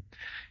 10.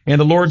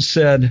 And the Lord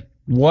said,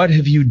 what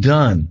have you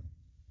done?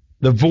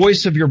 The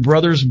voice of your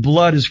brother's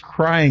blood is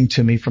crying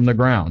to me from the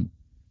ground.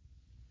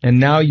 And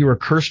now you are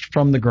cursed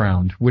from the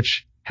ground,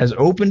 which has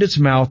opened its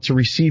mouth to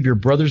receive your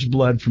brother's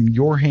blood from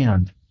your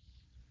hand.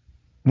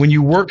 When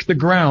you work the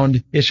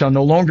ground, it shall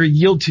no longer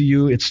yield to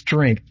you its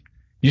strength.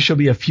 You shall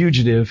be a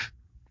fugitive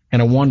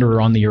and a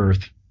wanderer on the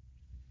earth.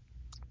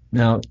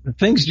 Now,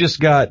 things just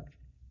got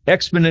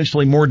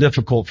exponentially more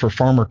difficult for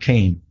Farmer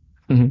Cain.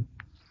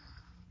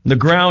 The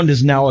ground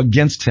is now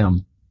against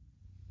him.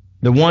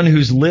 The one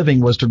whose living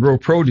was to grow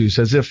produce,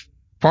 as if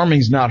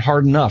farming's not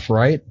hard enough,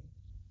 right?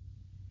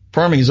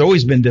 Farming has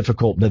always been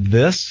difficult, but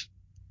this?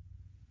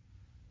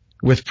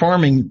 With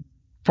farming,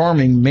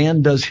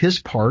 man does his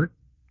part.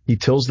 He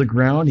tills the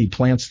ground, he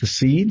plants the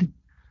seed.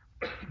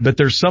 But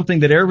there's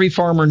something that every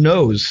farmer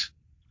knows,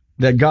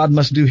 that God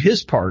must do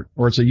His part,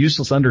 or it's a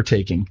useless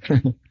undertaking.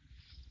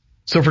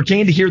 So for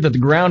Cain to hear that the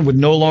ground would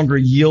no longer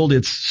yield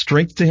its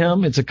strength to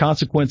him, it's a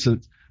consequence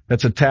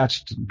that's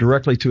attached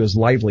directly to his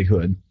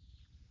livelihood.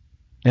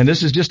 And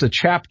this is just a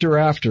chapter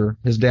after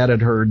his dad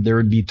had heard there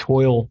would be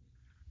toil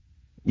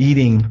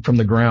eating from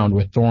the ground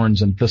with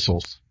thorns and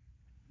thistles.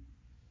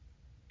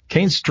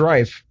 Cain's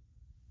strife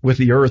with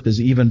the earth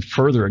is even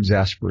further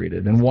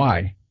exasperated. And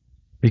why?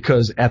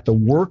 Because at the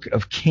work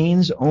of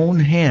Cain's own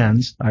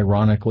hands,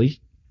 ironically,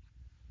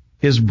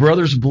 his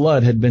brother's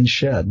blood had been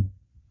shed.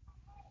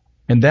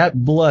 And that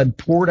blood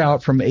poured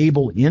out from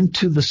Abel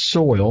into the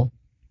soil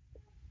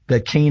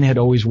that Cain had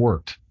always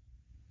worked.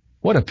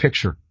 What a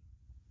picture.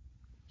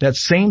 That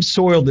same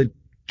soil that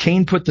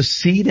Cain put the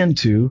seed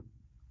into,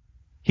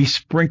 he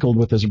sprinkled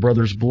with his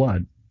brother's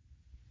blood.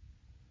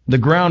 The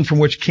ground from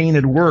which Cain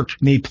had worked,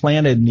 and he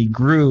planted, and he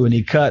grew, and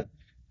he cut,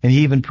 and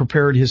he even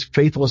prepared his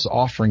faithless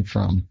offering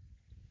from.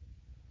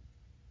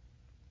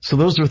 So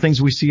those are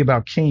things we see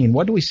about Cain.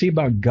 What do we see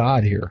about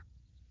God here?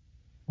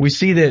 We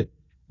see that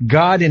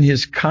God in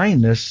his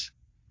kindness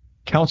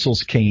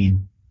counsels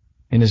Cain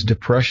in his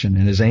depression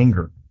and his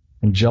anger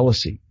and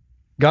jealousy.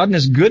 God in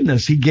his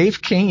goodness, he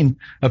gave Cain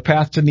a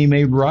path to be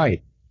made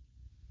right.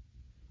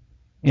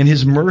 In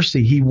his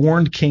mercy, he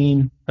warned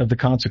Cain of the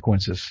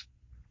consequences.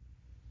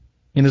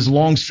 In his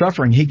long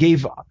suffering, he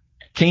gave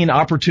Cain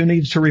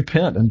opportunity to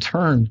repent and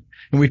turn.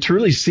 And we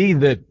truly see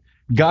that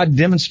God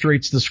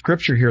demonstrates the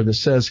scripture here that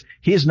says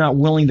he is not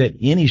willing that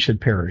any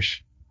should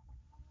perish,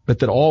 but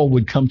that all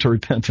would come to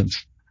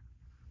repentance.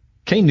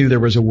 Cain knew there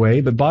was a way,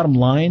 but bottom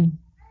line,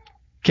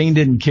 Cain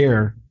didn't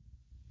care,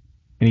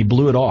 and he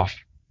blew it off.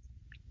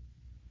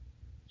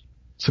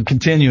 So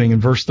continuing in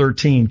verse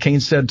 13, Cain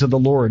said to the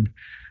Lord,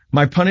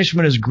 "My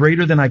punishment is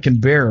greater than I can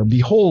bear.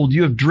 Behold,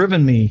 you have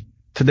driven me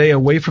today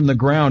away from the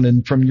ground,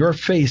 and from your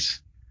face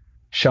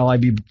shall I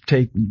be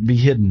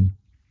hidden.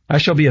 I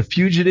shall be a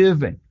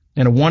fugitive and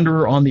a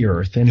wanderer on the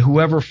earth, and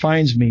whoever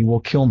finds me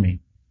will kill me."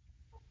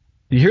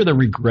 Do you hear the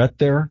regret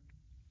there?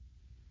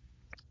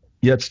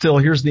 Yet still,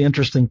 here's the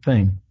interesting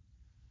thing.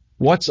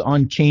 What's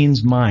on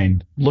Cain's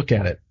mind? Look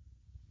at it.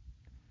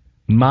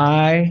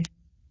 My,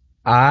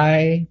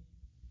 I,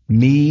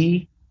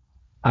 me,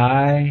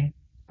 I,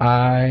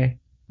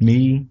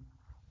 me.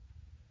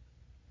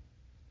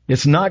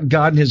 It's not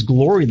God and his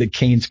glory that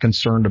Cain's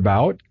concerned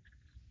about.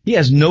 He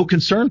has no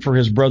concern for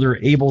his brother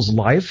Abel's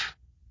life.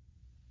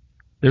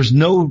 There's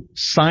no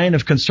sign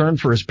of concern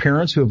for his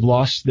parents who have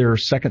lost their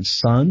second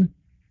son.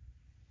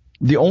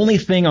 The only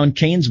thing on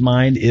Cain's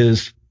mind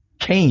is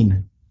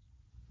Cain.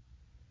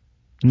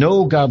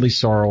 No godly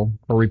sorrow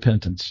or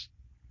repentance.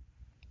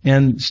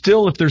 And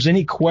still, if there's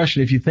any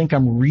question, if you think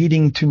I'm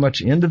reading too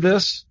much into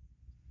this,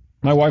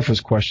 my wife was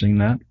questioning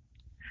that.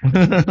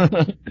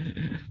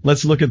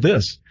 Let's look at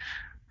this.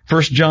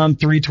 1 John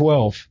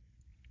 3:12.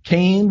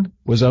 Cain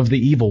was of the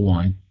evil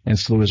one and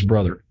slew his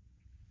brother.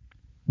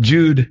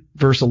 Jude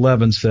verse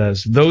 11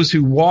 says, those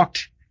who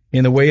walked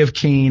in the way of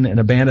Cain and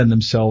abandoned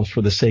themselves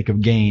for the sake of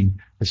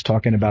gain. It's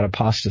talking about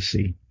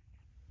apostasy.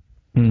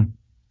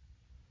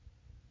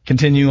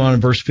 Continue on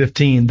in verse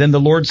 15. Then the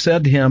Lord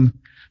said to him,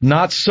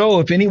 not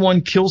so. If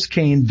anyone kills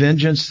Cain,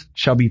 vengeance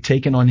shall be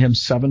taken on him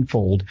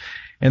sevenfold.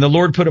 And the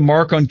Lord put a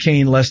mark on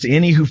Cain, lest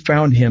any who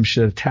found him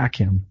should attack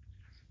him.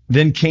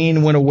 Then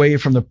Cain went away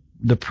from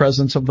the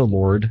presence of the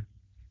Lord.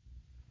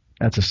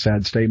 That's a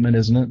sad statement,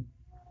 isn't it?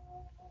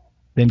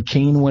 Then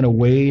Cain went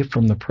away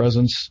from the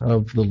presence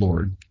of the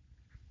Lord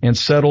and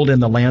settled in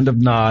the land of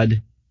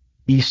Nod,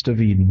 east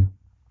of Eden.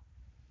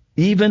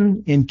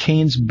 Even in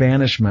Cain's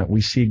banishment,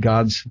 we see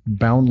God's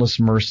boundless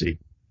mercy.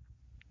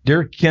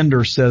 Derek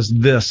Kinder says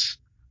this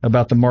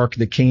about the mark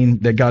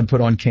that God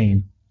put on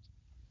Cain.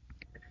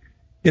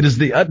 It is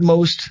the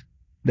utmost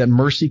that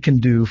mercy can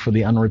do for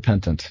the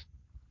unrepentant.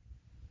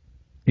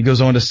 He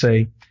goes on to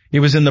say, it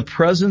was in the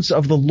presence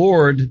of the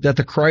Lord that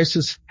the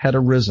crisis had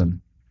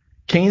arisen.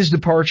 Cain's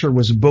departure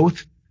was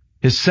both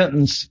his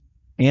sentence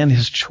and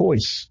his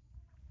choice.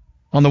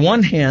 On the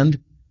one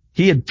hand,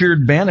 he had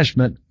feared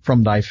banishment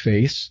from thy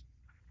face,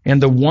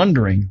 and the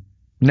wandering,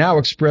 now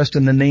expressed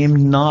in the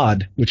name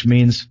Nod, which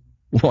means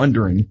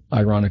wandering,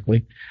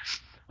 ironically.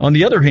 On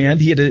the other hand,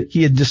 he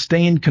had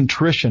disdained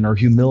contrition or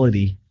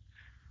humility,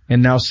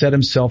 and now set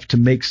himself to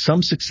make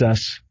some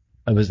success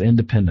of his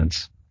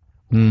independence.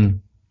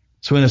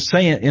 So in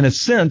a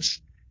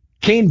sense,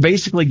 Cain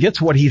basically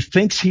gets what he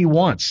thinks he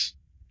wants.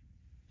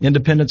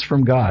 Independence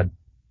from God.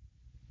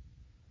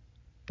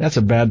 That's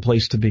a bad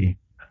place to be.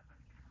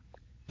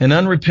 An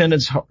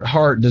unrepentant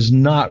heart does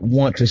not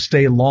want to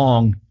stay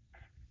long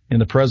in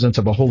the presence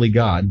of a holy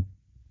God,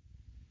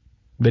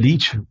 but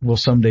each will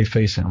someday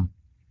face him.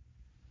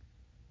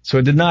 So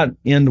it did not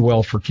end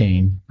well for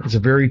Cain. It's a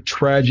very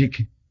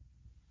tragic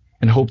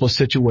and hopeless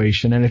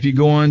situation. And if you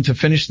go on to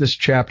finish this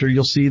chapter,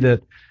 you'll see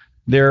that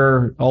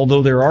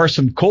although there are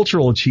some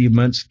cultural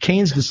achievements,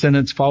 Cain's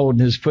descendants followed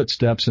in his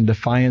footsteps in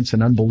defiance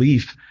and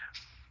unbelief.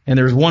 And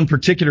there's one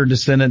particular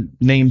descendant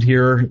named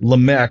here,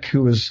 Lamech,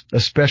 who is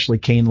especially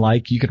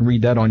Cain-like. You can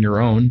read that on your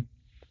own.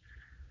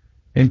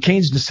 And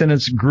Cain's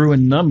descendants grew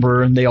in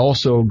number, and they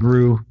also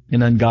grew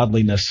in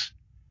ungodliness.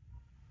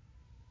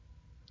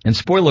 And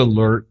spoiler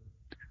alert,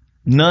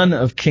 none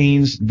of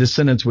Cain's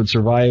descendants would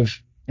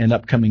survive an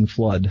upcoming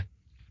flood.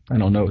 I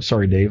don't know.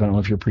 Sorry, Dave. I don't know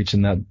if you're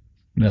preaching that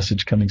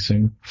message coming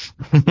soon.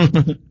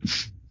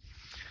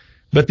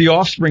 But the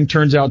offspring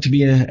turns out to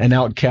be an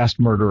outcast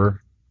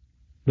murderer,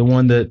 the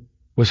one that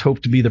was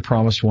hoped to be the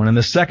promised one. And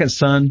the second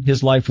son,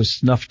 his life was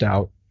snuffed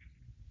out.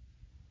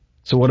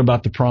 So what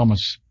about the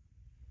promise?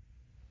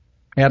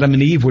 Adam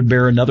and Eve would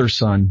bear another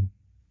son.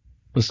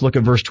 Let's look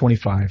at verse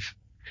 25.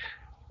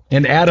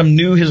 And Adam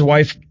knew his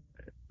wife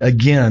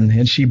again,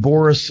 and she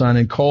bore a son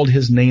and called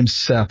his name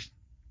Seth.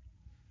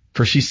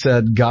 For she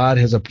said, God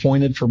has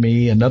appointed for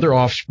me another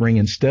offspring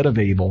instead of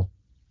Abel,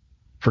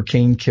 for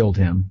Cain killed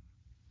him.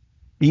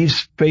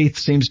 Eve's faith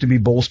seems to be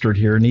bolstered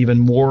here and even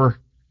more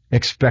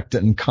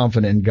expectant and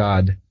confident in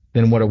God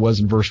than what it was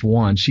in verse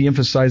 1. She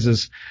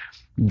emphasizes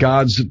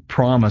God's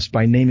promise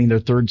by naming their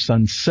third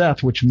son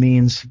Seth, which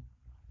means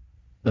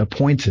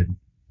appointed.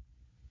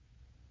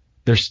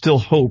 There's still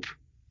hope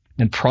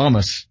and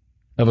promise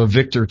of a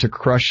victor to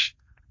crush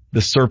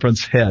the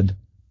serpent's head.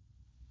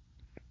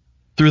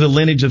 Through the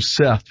lineage of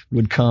Seth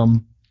would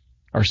come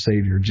our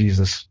Savior,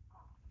 Jesus.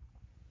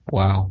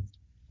 Wow.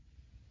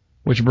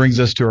 Which brings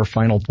us to our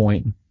final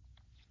point.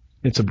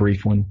 It's a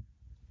brief one.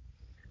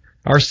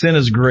 Our sin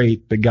is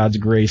great, but God's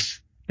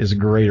grace is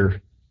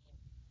greater.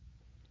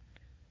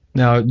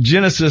 Now,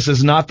 Genesis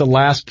is not the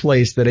last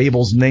place that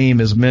Abel's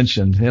name is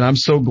mentioned, and I'm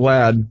so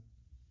glad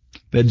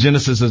that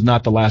Genesis is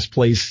not the last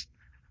place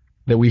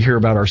that we hear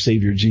about our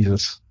Savior,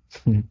 Jesus.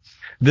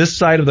 This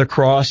side of the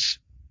cross,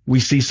 we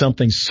see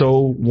something so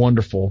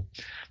wonderful.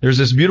 There's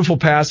this beautiful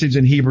passage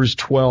in Hebrews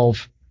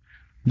 12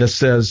 that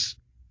says,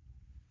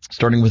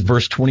 starting with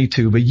verse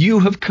 22, but you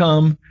have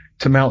come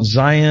to Mount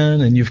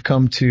Zion, and you've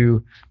come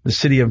to the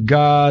city of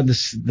God,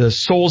 the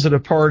souls that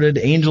departed,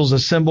 angels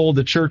assembled,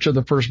 the church of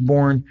the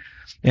firstborn,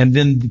 and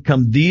then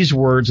come these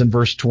words in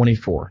verse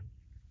 24.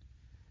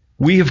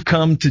 We have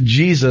come to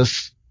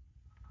Jesus,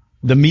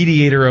 the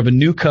mediator of a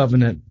new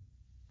covenant,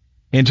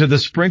 and to the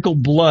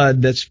sprinkled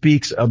blood that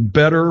speaks a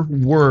better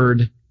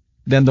word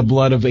than the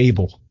blood of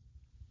Abel.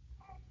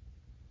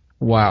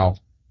 Wow.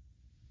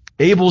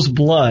 Abel's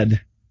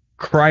blood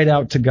cried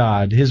out to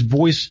God. His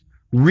voice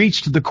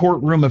reached the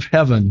courtroom of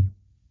heaven.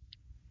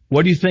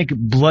 What do you think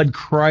blood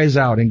cries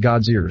out in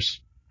God's ears?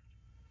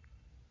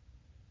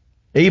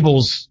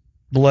 Abel's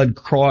blood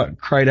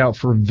cried out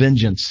for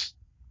vengeance,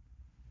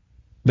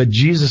 but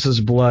Jesus'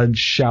 blood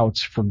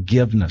shouts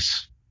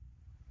forgiveness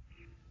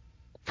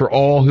for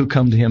all who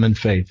come to him in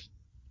faith.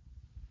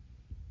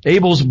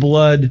 Abel's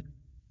blood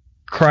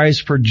cries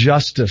for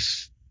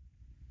justice.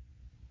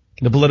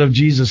 The blood of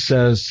Jesus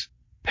says,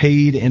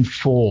 paid in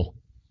full.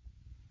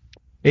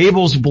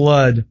 Abel's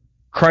blood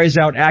cries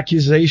out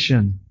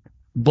accusation.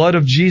 Blood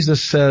of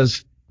Jesus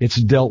says, it's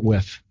dealt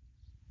with.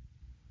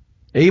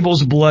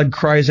 Abel's blood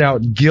cries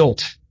out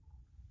guilt.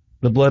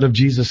 The blood of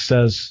Jesus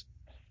says,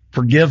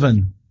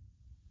 forgiven.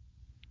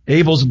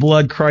 Abel's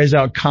blood cries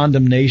out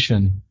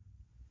condemnation.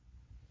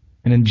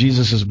 And in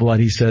Jesus' blood,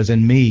 he says,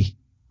 in me,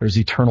 there's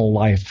eternal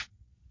life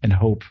and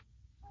hope.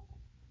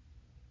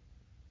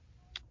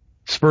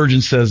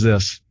 Spurgeon says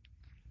this,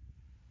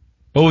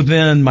 oh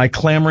then, my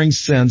clamoring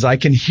sins, I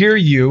can hear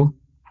you,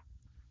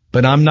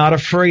 but I'm not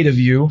afraid of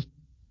you.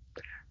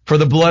 For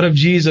the blood of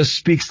Jesus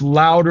speaks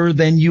louder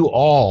than you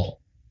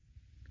all.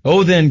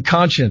 Oh then,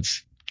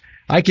 conscience,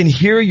 I can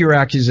hear your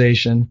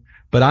accusation,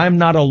 but I'm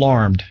not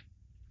alarmed.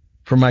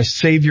 For my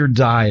Savior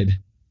died.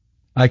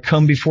 I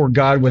come before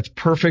God with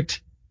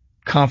perfect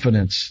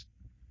confidence,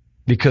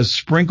 because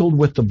sprinkled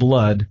with the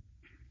blood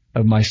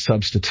of my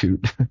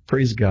substitute.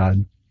 Praise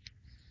God.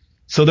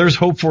 So there's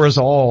hope for us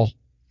all.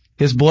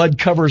 His blood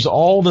covers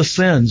all the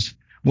sins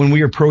when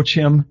we approach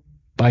him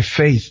by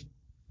faith.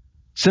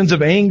 Sins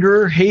of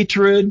anger,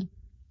 hatred,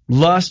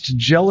 lust,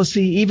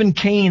 jealousy, even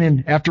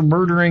Cain, after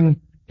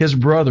murdering his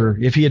brother,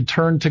 if he had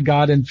turned to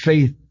God in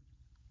faith,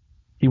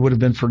 he would have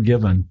been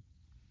forgiven.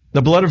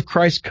 The blood of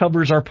Christ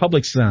covers our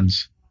public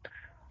sins.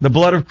 The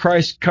blood of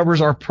Christ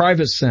covers our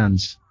private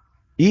sins,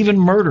 even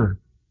murder.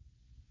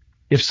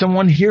 If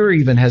someone here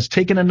even has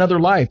taken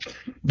another life,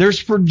 there's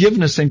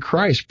forgiveness in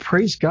Christ.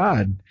 Praise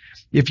God.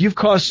 If you've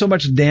caused so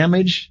much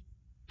damage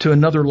to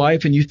another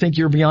life and you think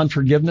you're beyond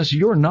forgiveness,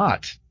 you're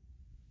not.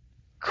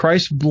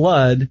 Christ's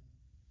blood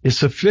is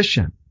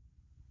sufficient.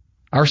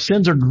 Our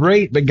sins are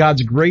great, but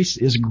God's grace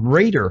is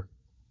greater.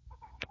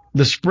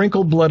 The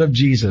sprinkled blood of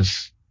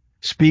Jesus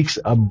speaks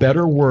a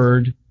better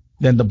word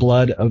than the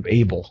blood of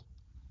Abel.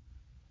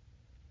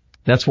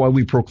 That's why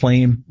we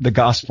proclaim the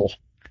gospel.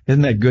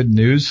 Isn't that good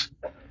news?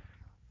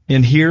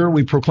 In here,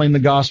 we proclaim the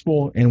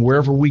gospel, and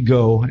wherever we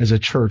go as a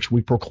church,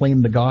 we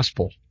proclaim the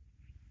gospel.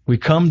 We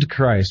come to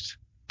Christ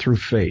through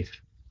faith.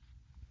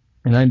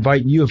 And I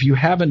invite you, if you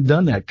haven't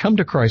done that, come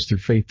to Christ through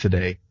faith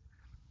today.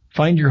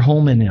 Find your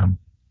home in him.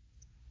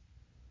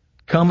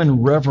 Come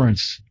in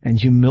reverence and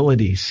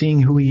humility,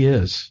 seeing who he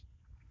is.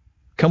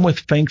 Come with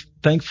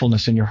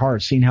thankfulness in your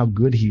heart, seeing how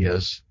good he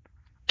is.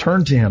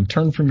 Turn to him.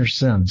 Turn from your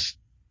sins.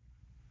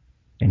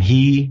 And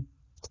he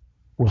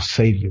will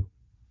save you.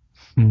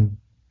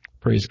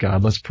 Praise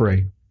God. Let's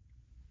pray.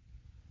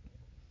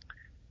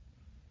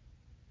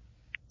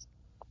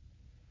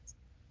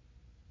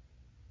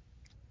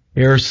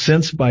 Ere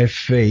since by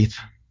faith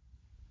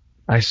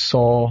I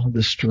saw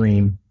the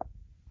stream,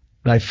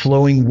 thy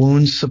flowing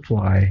wounds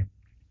supply.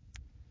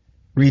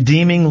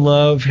 Redeeming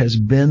love has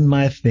been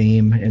my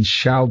theme and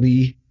shall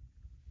be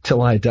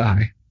till I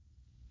die.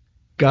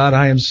 God,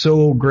 I am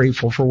so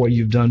grateful for what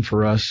you've done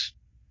for us.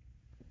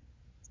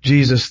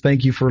 Jesus,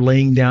 thank you for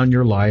laying down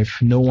your life.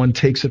 No one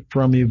takes it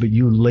from you, but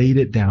you laid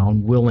it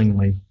down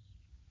willingly.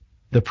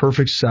 The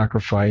perfect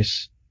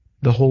sacrifice,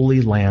 the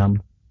holy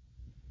lamb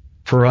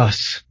for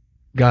us,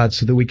 God,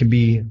 so that we can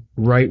be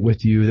right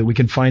with you, that we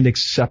can find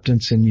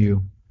acceptance in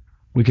you.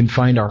 We can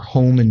find our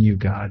home in you,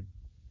 God.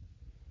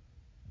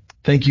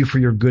 Thank you for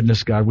your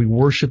goodness, God. We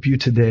worship you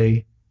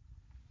today.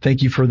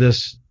 Thank you for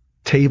this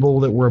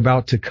table that we're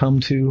about to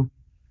come to.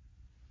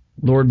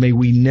 Lord, may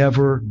we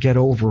never get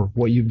over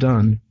what you've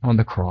done on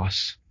the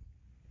cross.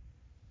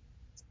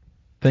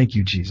 Thank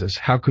you, Jesus.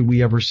 How could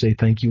we ever say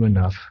thank you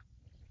enough?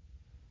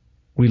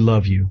 We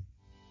love you.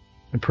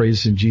 I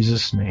praise in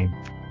Jesus' name.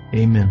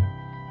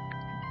 Amen.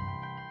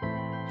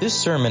 This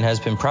sermon has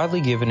been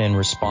proudly given in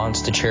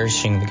response to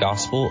cherishing the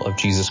gospel of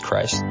Jesus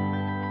Christ.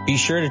 Be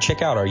sure to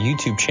check out our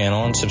YouTube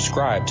channel and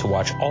subscribe to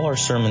watch all our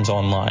sermons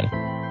online.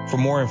 For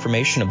more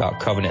information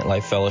about Covenant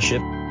Life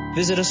Fellowship,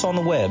 visit us on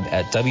the web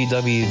at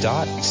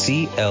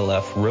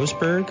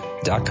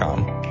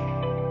www.clfroseburg.com.